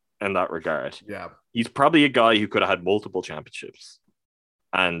neutral in that regard, he's probably a guy who could have had multiple championships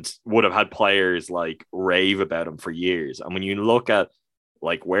and would have had players like rave about him for years. And when you look at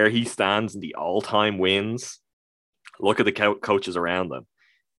like where he stands in the all-time wins, look at the coaches around them,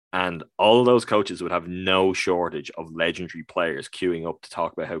 and all of those coaches would have no shortage of legendary players queuing up to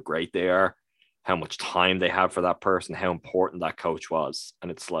talk about how great they are, how much time they have for that person, how important that coach was.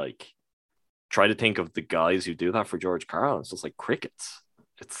 And it's like, try to think of the guys who do that for George Karl. It's just like crickets.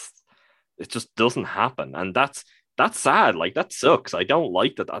 It just doesn't happen. And that's sad. Like, that sucks. I don't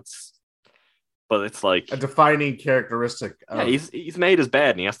like that. But it's like a defining characteristic. Yeah, he's made his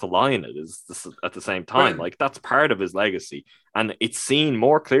bed and he has to lie in it at the same time. Like, that's part of his legacy. And it's seen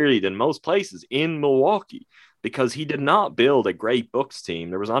more clearly than most places in Milwaukee because he did not build a great Bucks team.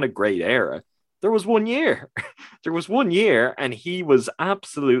 There was not a great era. There was 1 year. There was 1 year, and he was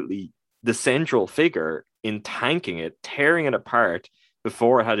absolutely the central figure in tanking it, tearing it apart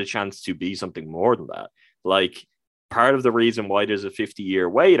before it had a chance to be something more than that. Like, part of the reason why there's a 50-year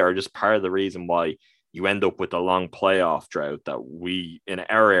wait, or just part of the reason why you end up with a long playoff drought that we, in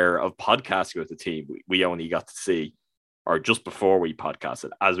our era of podcasting with the team, we only got to see, or just before we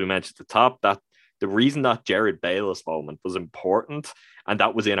podcasted. As we mentioned at the top, that the reason that Jared Bayless moment was important, and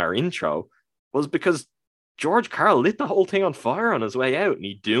that was in our intro, was because George Karl lit the whole thing on fire on his way out, and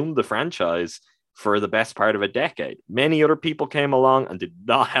he doomed the franchise for the best part of a decade. Many other people came along and did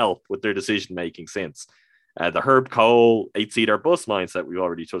not help with their decision-making since. The Herb Cole 8-seater bus mindset we've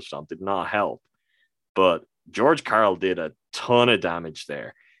already touched on did not help. But George Karl did a ton of damage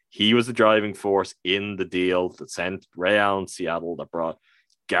there. He was the driving force in the deal that sent Ray Allen to Seattle, that brought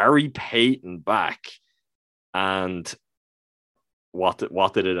Gary Payton back. And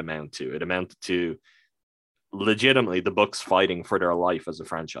what did it amount to? It amounted to legitimately the Bucks fighting for their life as a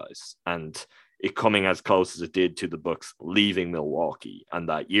franchise, and it coming as close as it did to the Bucks leaving Milwaukee. And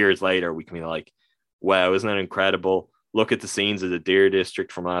that years later, we can be like, wow, isn't that incredible? Look at the scenes of the Deer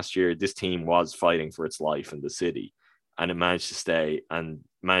District from last year. This team was fighting for its life in the city, and it managed to stay and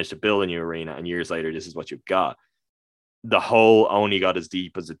managed to build a new arena. And years later, this is what you've got. The hole only got as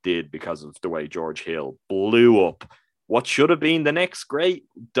deep as it did because of the way George Hill blew up what should have been the next great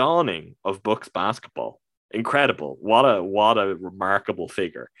dawning of Bucks basketball. Incredible. What a remarkable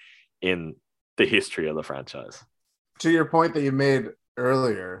figure in the history of the franchise. To your point that you made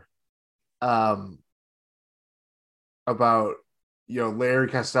earlier, about, Larry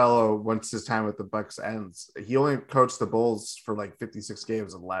Costello, once his time with the Bucks ends, he only coached the Bulls for like 56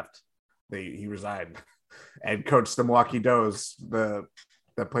 games and left. He resigned and coached the Milwaukee Does that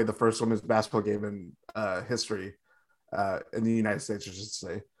played the first women's basketball game in history in the United States, I should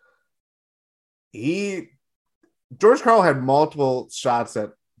say. George Karl had multiple shots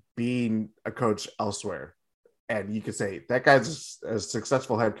at being a coach elsewhere, and you could say that guy's a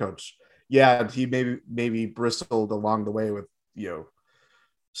successful head coach. Yeah, he maybe bristled along the way with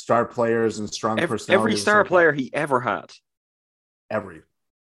star players and strong personalities. Every star player he ever had. Every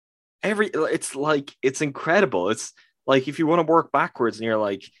it's incredible. It's like, if you want to work backwards and you're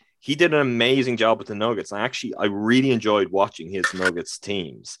like, he did an amazing job with the Nuggets. And I really enjoyed watching his Nuggets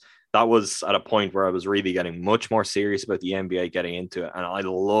teams. That was at a point where I was really getting much more serious about the NBA getting into it. And I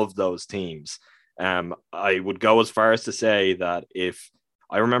love those teams. I would go as far as to say that if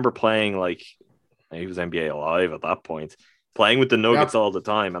I remember playing, like, he was NBA Live at that point, playing with the Nuggets all the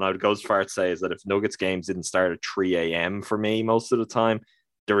time. And I would go as far as to say is that if Nuggets games didn't start at 3 a.m. for me most of the time,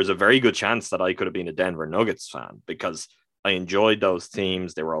 there was a very good chance that I could have been a Denver Nuggets fan because I enjoyed those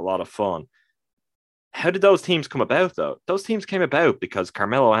teams. They were a lot of fun. How did those teams come about, though? Those teams came about because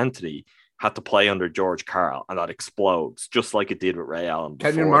Carmelo Anthony had to play under George Karl, and that explodes, just like it did with Ray Allen.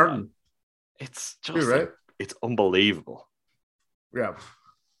 Kenyon Martin. It's just, right? It's unbelievable. Yeah.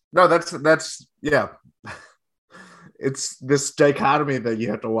 No, that's yeah. It's this dichotomy that you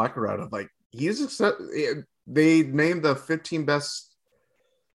have to walk around of, like, they named the 15 best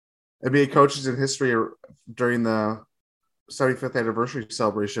NBA coaches in history during the 75th anniversary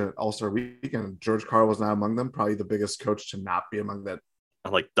celebration at All-Star Weekend. George Karl was not among them. Probably the biggest coach to not be among that.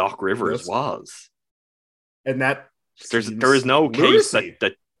 And like Doc Rivers list. was. And that there is no case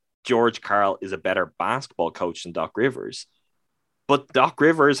that George Karl is a better basketball coach than Doc Rivers. But Doc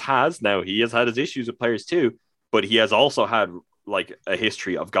Rivers has had his issues with players too, but he has also had like a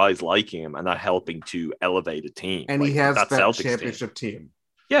history of guys liking him and that helping to elevate a team. And like, he has that Celtics championship team.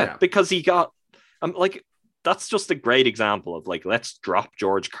 Yeah, because he got like that's just a great example of like, let's drop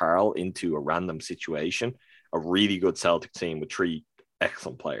George Karl into a random situation, a really good Celtic team with 3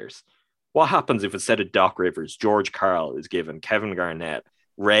 excellent players. What happens if instead of Doc Rivers, George Karl is given Kevin Garnett,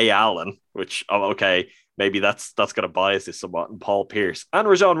 Ray Allen, which, maybe that's going to bias this somewhat, and Paul Pierce, and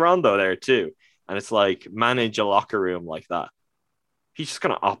Rajon Rondo there too. And it's like, manage a locker room like that. He's just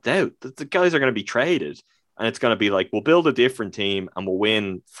going to opt out. The guys are going to be traded. And it's going to be like, we'll build a different team and we'll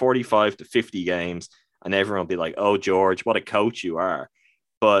win 45 to 50 games. And everyone will be like, oh, George, what a coach you are.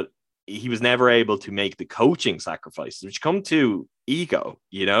 But he was never able to make the coaching sacrifices, which come to ego,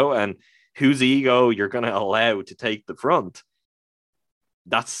 and whose ego you're going to allow to take the front.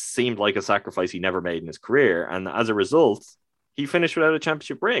 That seemed like a sacrifice he never made in his career. And as a result, he finished without a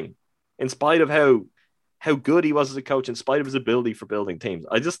championship ring, in spite of how good he was as a coach, in spite of his ability for building teams.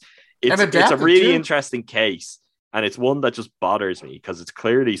 It's a really interesting case. And it's one that just bothers me because it's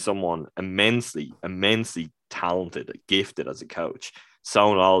clearly someone immensely, immensely talented, gifted as a coach,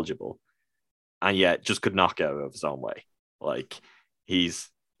 so knowledgeable, and yet just could not get out of his own way. Like, he's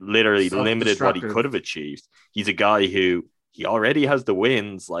literally limited what he could have achieved. He's a guy who he already has the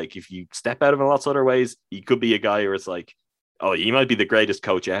wins. Like, if you step out of him in lots of other ways, he could be a guy where it's like, oh, he might be the greatest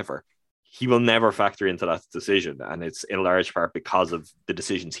coach ever. He will never factor into that decision. And it's in large part because of the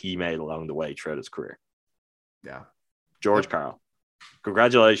decisions he made along the way throughout his career. Yeah. George Karl.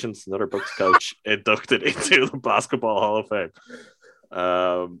 Congratulations, another Bucks coach inducted into the Basketball Hall of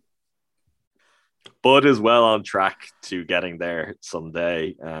Fame. Bud is well on track to getting there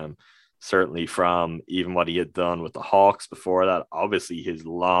someday. Certainly from even what he had done with the Hawks before that. Obviously, his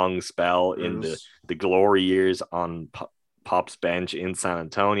long spell in the glory years on Pop's bench in San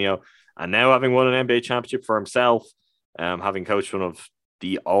Antonio. And now having won an NBA championship for himself, having coached one of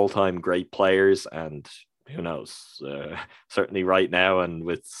the all-time great players, and who knows, certainly right now, and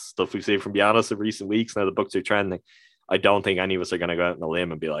with stuff we've seen from Giannis in recent weeks, now the Bucks are trending, I don't think any of us are going to go out on a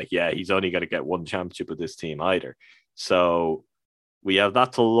limb and be like, yeah, he's only going to get one championship with this team either. So we have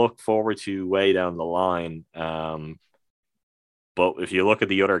that to look forward to way down the line. But if you look at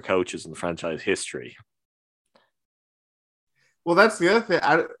the other coaches in franchise history. Well, that's the other thing.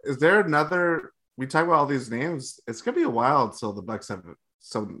 Is there another, we talk about all these names, it's going to be a while until the Bucks have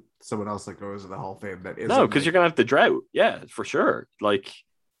someone else that goes to the Hall of Fame. That no, because you're going to have the drought. Yeah, for sure. Like,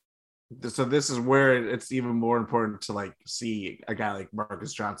 so this is where it's even more important to like see a guy like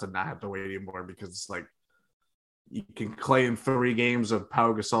Marcus Johnson not have to wait anymore, because it's like you can claim 3 games of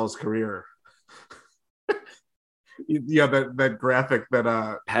Pau Gasol's career. Yeah, that graphic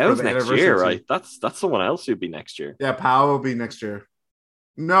that Pau's next year, right? That's someone else who'd be next year. Yeah, Pau will be next year.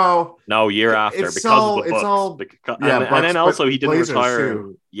 No, year after, because of the Bucks. And then also he didn't retire.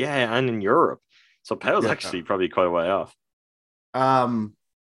 Too. Yeah, and in Europe. So Pau's actually probably quite a way off.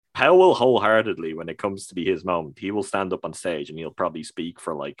 Pau will wholeheartedly, when it comes to be his moment, he will stand up on stage and he'll probably speak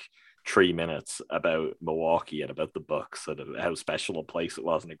for like 3 minutes about Milwaukee and about the Bucks and how special a place it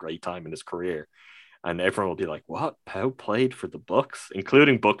was and a great time in his career. And everyone will be like, what? Pau played for the Bucks?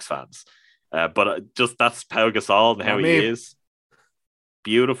 Including Bucks fans. But just that's Pau Gasol and how he is.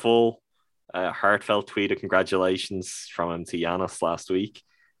 Beautiful, heartfelt tweet of congratulations from him to Giannis last week.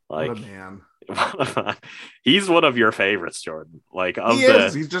 Like, what a man. What a man. He's one of your favorites, Jordan. Like,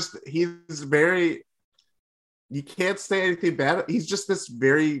 he's very, you can't say anything bad. He's just this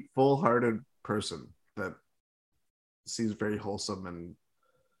very full-hearted person that seems very wholesome and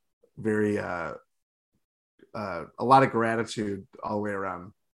very a lot of gratitude all the way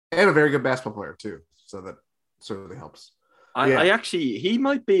around, and a very good basketball player too, so that certainly helps. I actually, he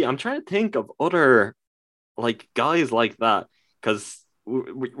might be, I'm trying to think of other like guys like that, because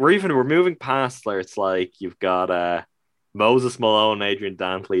we're moving past where it's like you've got Moses Malone, Adrian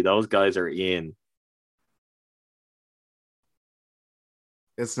Dantley, those guys are in.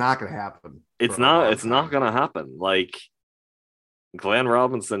 It's not going to happen. It's not going to happen. Like, Glenn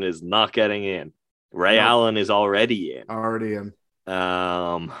Robinson is not getting in. Ray Allen is already in.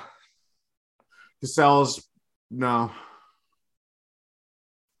 Cassell's no.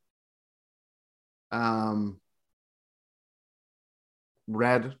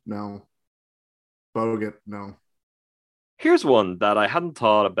 Red, no. Bogut, no. Here's one that I hadn't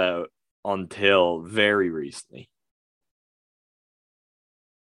thought about until very recently.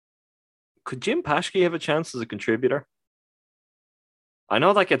 could Jim Paschke have a chance as a contributor? I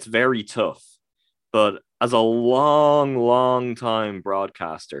know that gets very tough, but as a long time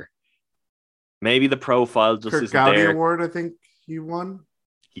broadcaster, maybe the profile just Kirk isn't Gowdy there. Award, I think he won.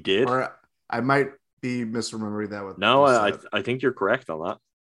 He did. Or I might be misremembering that. No, I think you're correct on that.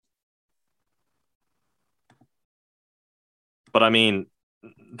 But I mean,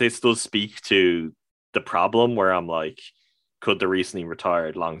 this does speak to the problem where I'm like, could the recently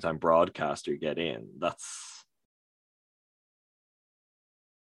retired longtime broadcaster get in? That's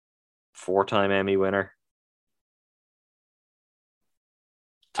 4-time Emmy winner.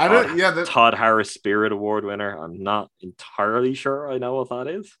 Todd Harris Spirit Award winner. I'm not entirely sure I know what that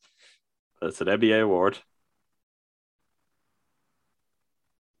is. It's an NBA award.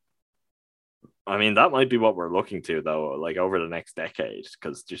 I mean, that might be what we're looking to, though, like over the next decade,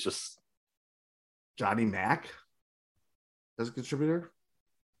 because there's just Johnny Mack as a contributor.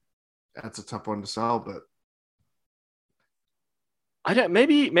 That's a tough one to sell, but I don't.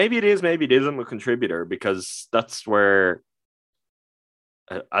 Maybe it is, maybe it isn't a contributor, because that's where,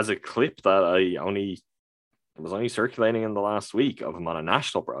 as a clip that it was only circulating in the last week of him on a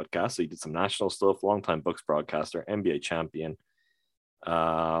national broadcast. So he did some national stuff, longtime Bucks broadcaster, NBA champion.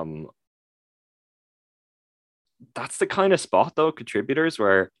 That's the kind of spot, though, contributors,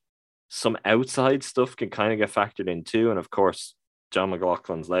 where some outside stuff can kind of get factored in too. And of course, John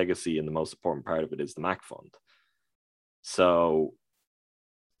McLaughlin's legacy, and the most important part of it is the Mac Fund. So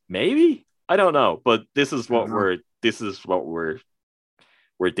maybe, I don't know, but this is what we're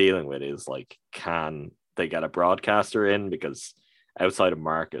dealing with, is like, can they get a broadcaster in? Because outside of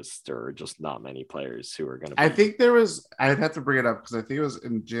Marcus, there are just not many players who are going to I think I'd have to bring it up because I think it was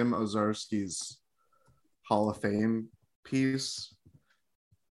in Jim Owczarski's Hall of Fame piece,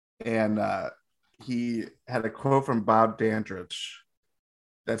 and he had a quote from Bob Dandridge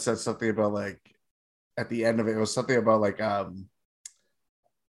that said something about, like, at the end of it, it was something about like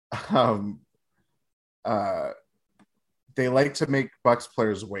they like to make Bucks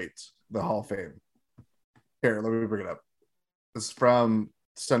players wait, the Hall of Fame. Here, let me bring it up. This is from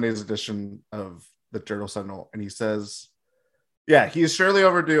Sunday's edition of the Journal Sentinel, and he says, yeah, he's surely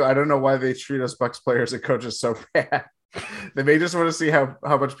overdue. I don't know why they treat us Bucks players and coaches so bad. They may just want to see how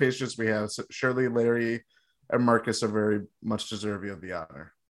much patience we have. So surely Larry and Marcus are very much deserving of the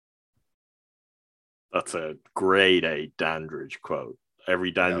honor. That's a grade A Dandridge quote.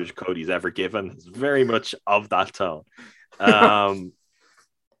 Every Dandridge quote he's ever given is very much of that tone.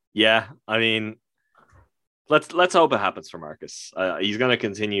 Yeah, I mean, let's hope it happens for Marcus. He's going to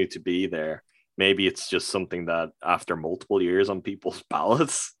continue to be there. Maybe it's just something that after multiple years on people's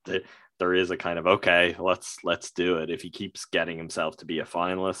ballots, there is a kind of, okay, let's do it. If he keeps getting himself to be a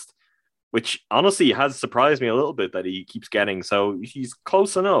finalist, which honestly has surprised me a little bit that he keeps getting, so he's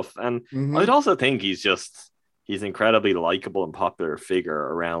close enough. And I'd also think he's an incredibly likable and popular figure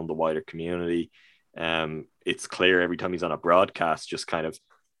around the wider community. It's clear every time he's on a broadcast, just kind of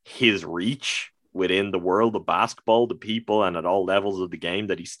his reach within the world of basketball, the people, and at all levels of the game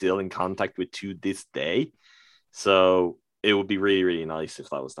that he's still in contact with to this day. So it would be really, really nice if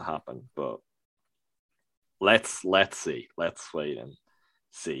that was to happen. But let's see. Let's wait and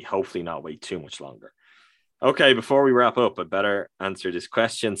see. Hopefully not wait too much longer. Okay, before we wrap up, I better answer this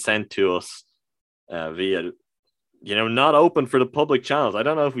question sent to us via, not open for the public channels. I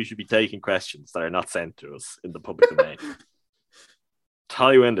don't know if we should be taking questions that are not sent to us in the public domain.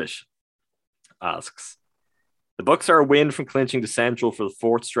 Ty Windish asks, the Bucks are a win from clinching the Central for the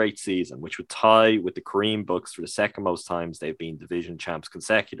 4th straight season, which would tie with the Kareem Bucks for the second most times they've been division champs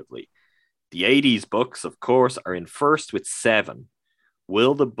consecutively. The 80s Bucks, of course, are in first with 7.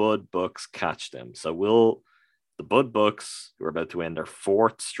 Will the Bud Bucks catch them? So will the Bud Bucks, who are about to win their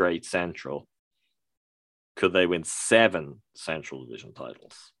 4th straight Central, could they win 7 Central Division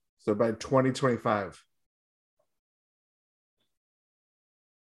titles? So by 2025.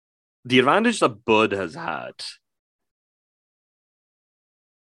 The advantage that Bud has had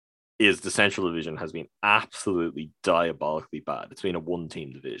is the Central Division has been absolutely diabolically bad. It's been a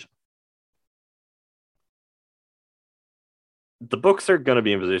one-team division. The Bucks are going to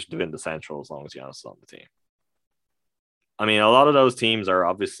be in position to win the Central as long as Giannis is on the team. I mean, a lot of those teams are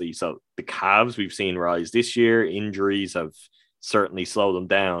obviously, so the Cavs we've seen rise this year. Injuries have certainly slowed them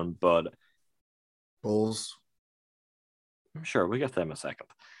down, but Bulls. I'm sure we'll get them in a second.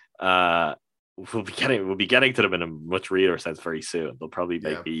 We'll be getting to them in a much realer sense very soon. They'll probably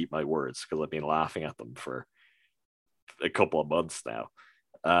make me eat my words because I've been laughing at them for a couple of months now.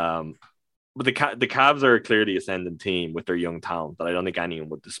 But the Cavs are a clearly ascending team with their young talent that I don't think anyone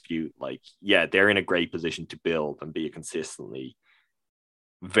would dispute. Like, yeah, they're in a great position to build and be a consistently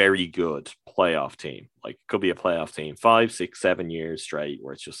very good playoff team. Like, it could be a playoff team 5, 6, 7 years straight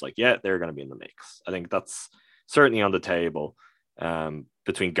where it's just like, yeah, they're going to be in the mix. I think that's certainly on the table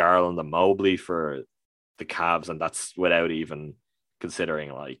between Garland and Mobley for the Cavs, and that's without even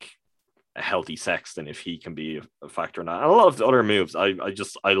considering like a healthy Sexton if he can be a factor in that. And a lot of the other moves, I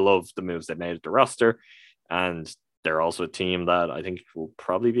love the moves they made at the roster, and they're also a team that I think will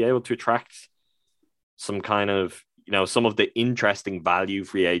probably be able to attract some kind of, some of the interesting value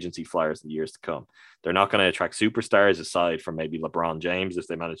free agency flyers in the years to come. They're not going to attract superstars aside from maybe LeBron James if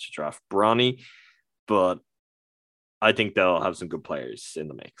they manage to draft Bronny, but I think they'll have some good players in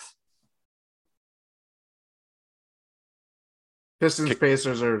the mix. Pistons,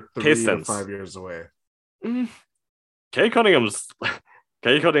 Pacers are 3 to 5 years away. Cade Cunningham's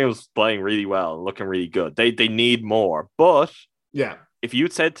playing really well and looking really good. They need more, but yeah, if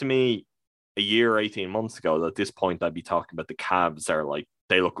you'd said to me a year or 18 months ago that at this point I'd be talking about the Cavs are like,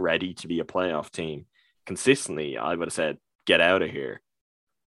 they look ready to be a playoff team consistently, I would have said, get out of here.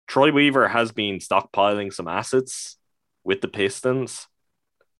 Troy Weaver has been stockpiling some assets with the Pistons.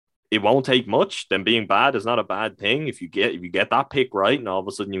 It won't take much. Them being bad is not a bad thing. If you get that pick right, and all of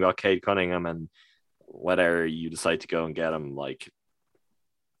a sudden you got Cade Cunningham, and whether you decide to go and get him like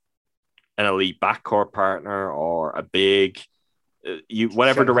an elite backcourt partner or a big,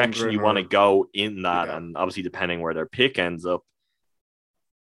 whatever direction you want to go in that, and obviously depending where their pick ends up,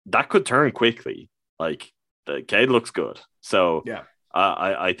 that could turn quickly. Like, the Cade looks good, so yeah,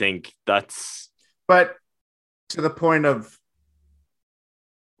 I think that's. But to the point of,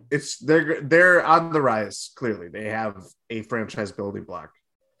 they're on the rise. Clearly, they have a franchise building block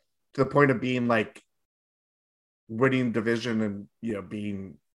to the point of being like winning division and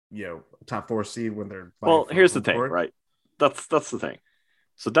being top 4 seed when they're. Well, here's the thing, right? That's the thing.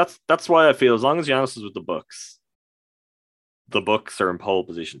 So that's why I feel as long as Giannis is with the Bucks are in pole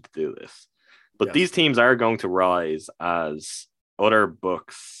position to do this. But these teams are going to rise as other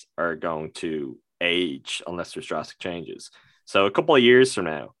Bucks are going to age unless there's drastic changes. So a couple of years from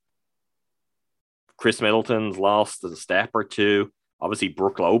now, Chris Middleton's lost a step or two. Obviously,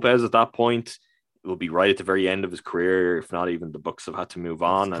 Brook Lopez at that point will be right at the very end of his career, if not even the Bucks have had to move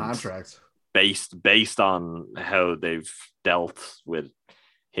on. And contract. Based on how they've dealt with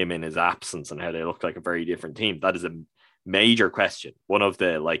him in his absence and how they look like a very different team, that is a major question. One of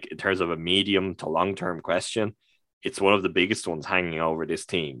the, like, in terms of a medium to long-term question, it's one of the biggest ones hanging over this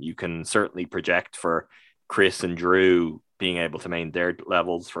team. You can certainly project for Chris and Drew being able to maintain their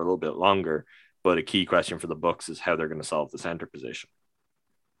levels for a little bit longer, but a key question for the Bucks is how they're going to solve the center position.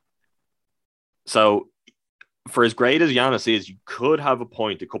 So, for as great as Giannis is, you could have a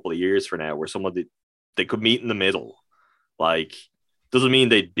point a couple of years from now where they could meet in the middle. Like, doesn't mean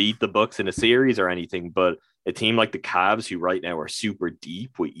they'd beat the Bucks in a series or anything, but a team like the Cavs, who right now are super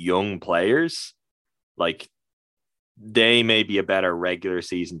deep with young players, like, they may be a better regular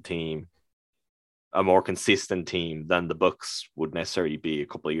season team, a more consistent team than the Bucks would necessarily be a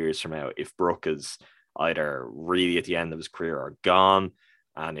couple of years from now if Brook is either really at the end of his career or gone,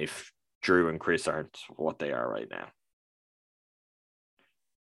 and if Drew and Chris aren't what they are right now.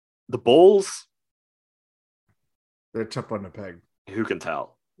 The Bulls, they're a tough one to peg. Who can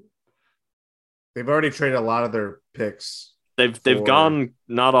tell? They've already traded a lot of their picks. They've gone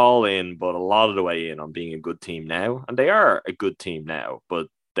not all in, but a lot of the way in on being a good team now. And they are a good team now, but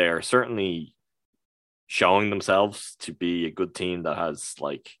they are certainly showing themselves to be a good team that has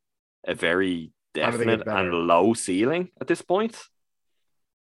like a very definite and low ceiling at this point.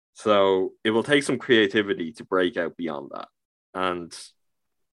 So it will take some creativity to break out beyond that. And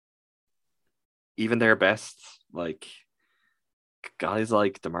even their best, like, guys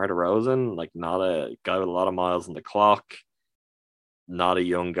like DeMar DeRozan, like, not a guy with a lot of miles on the clock, not a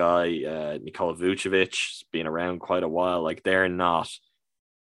young guy, Nikola Vucevic, been around quite a while. Like, they're not.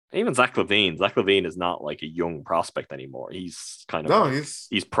 Even Zach LaVine is not like a young prospect anymore. He's kind of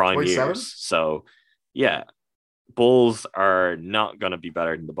he's prime 27? Years. So yeah, Bulls are not going to be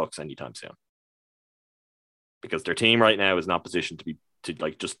better than the Bucks anytime soon, because their team right now is not positioned to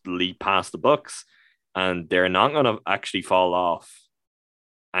like just leap past the Bucks, and they're not going to actually fall off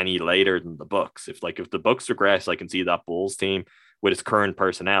any later than the Bucks. If the Bucks regress, I can see that Bulls team with its current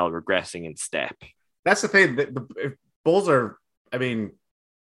personnel regressing in step. That's the thing. The Bulls are, I mean,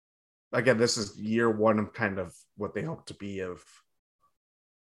 again, this is year one of kind of what they hope to be of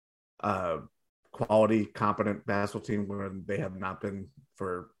quality, competent basketball team, when they have not been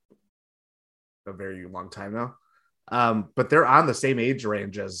for a very long time now. But they're on the same age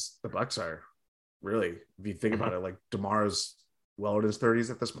range as the Bucks are, really. If you think about it, like, DeMar's well in his 30s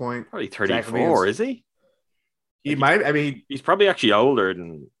at this point. Probably 34, is he? He might. I mean, he's probably actually older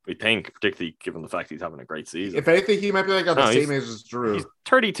than we think, particularly given the fact he's having a great season. If anything, he might be like on the same age as Drew. He's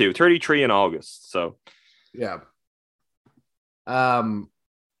 32, 33 in August. So, yeah.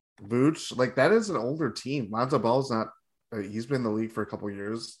 Vooch, like that is an older team. Lonzo Ball's not. He's been in the league for a couple of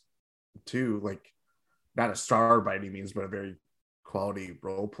years, too. Like, not a star by any means, but a very quality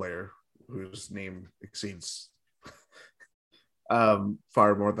role player whose name exceeds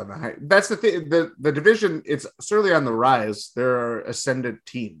far more than the height. That's the thing. The division, it's certainly on the rise. There are ascendant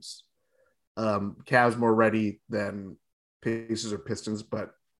teams. Cavs more ready than Pacers or Pistons,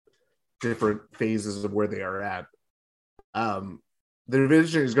 but different phases of where they are at. The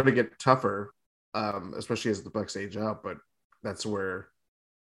division is going to get tougher, especially as the Bucks age out, but that's where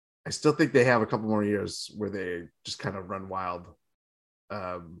I still think they have a couple more years where they just kind of run wild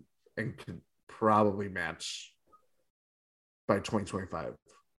and could probably match by 2025.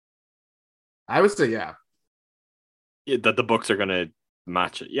 I would say, yeah, that the Bucks are going to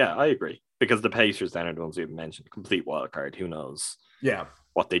match it. Yeah, I agree. Because the Pacers then are the ones we've mentioned, complete wild card. Who knows? Yeah,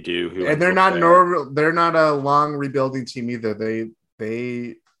 what they do. And they're not they're not a long rebuilding team either. They've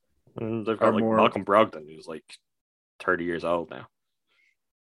got like more... Malcolm Brogdon, who's like 30 years old now.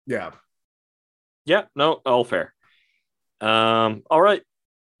 Yeah, no, all fair. All right,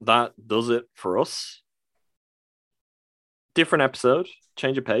 that does it for us. Different episode,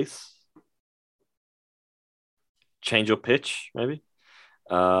 change of pace, change of pitch, maybe.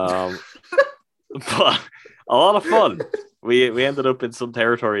 But a lot of fun. We ended up in some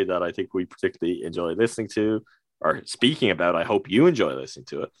territory that I think we particularly enjoy listening to or speaking about. I hope you enjoy listening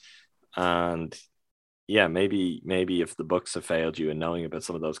to it. And yeah, maybe if the Bucks have failed you in knowing about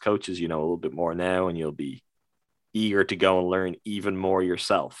some of those coaches, you know a little bit more now, and you'll be eager to go and learn even more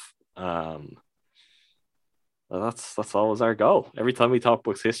yourself. That's always our goal. Every time we talk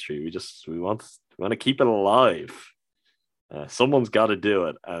Bucks history, we want to keep it alive. Someone's got to do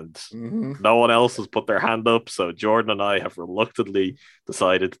it, and no one else has put their hand up. So Jordan and I have reluctantly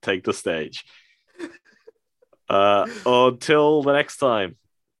decided to take the stage. Until the next time,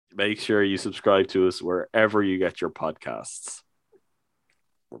 make sure you subscribe to us wherever you get your podcasts.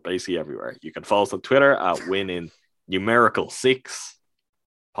 We're basically everywhere. You can follow us on Twitter at WinInNumerical6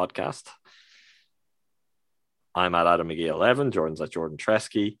 podcast. I'm at Adam McGee 11. Jordan's at Jordan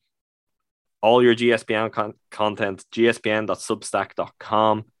Tresky. All your GSPN content,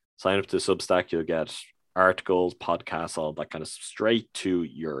 gspn.substack.com. Sign up to Substack. You'll get articles, podcasts, all that kind of stuff straight to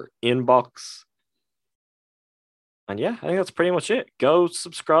your inbox. And yeah, I think that's pretty much it. Go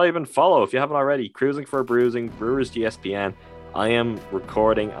subscribe and follow if you haven't already. Cruising for a Bruising, Brewers GSPN. I am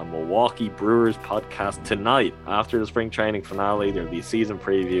recording a Milwaukee Brewers podcast tonight. After the spring training finale, there'll be a season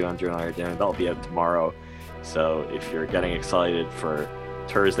preview Andrew and I are doing. That'll be out tomorrow. So if you're getting excited for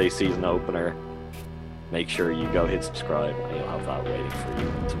Thursday season opener, make sure you go hit subscribe and you'll have that waiting for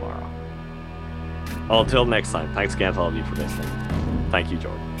you tomorrow. Until next time, thanks again to all of you for listening. Thank you,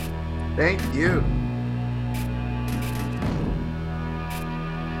 Jordan. Thank you.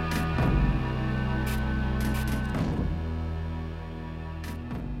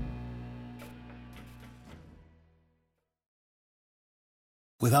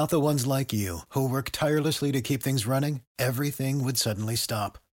 Without the ones like you, who work tirelessly to keep things running, everything would suddenly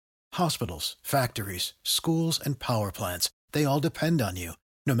stop. Hospitals, factories, schools, and power plants, they all depend on you.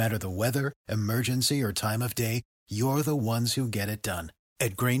 No matter the weather, emergency, or time of day, you're the ones who get it done.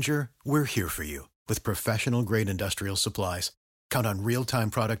 At Grainger, we're here for you with professional-grade industrial supplies. Count on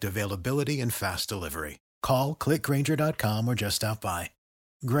real-time product availability and fast delivery. Call, click Grainger.com, or just stop by.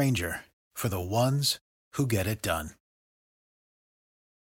 Grainger, for the ones who get it done.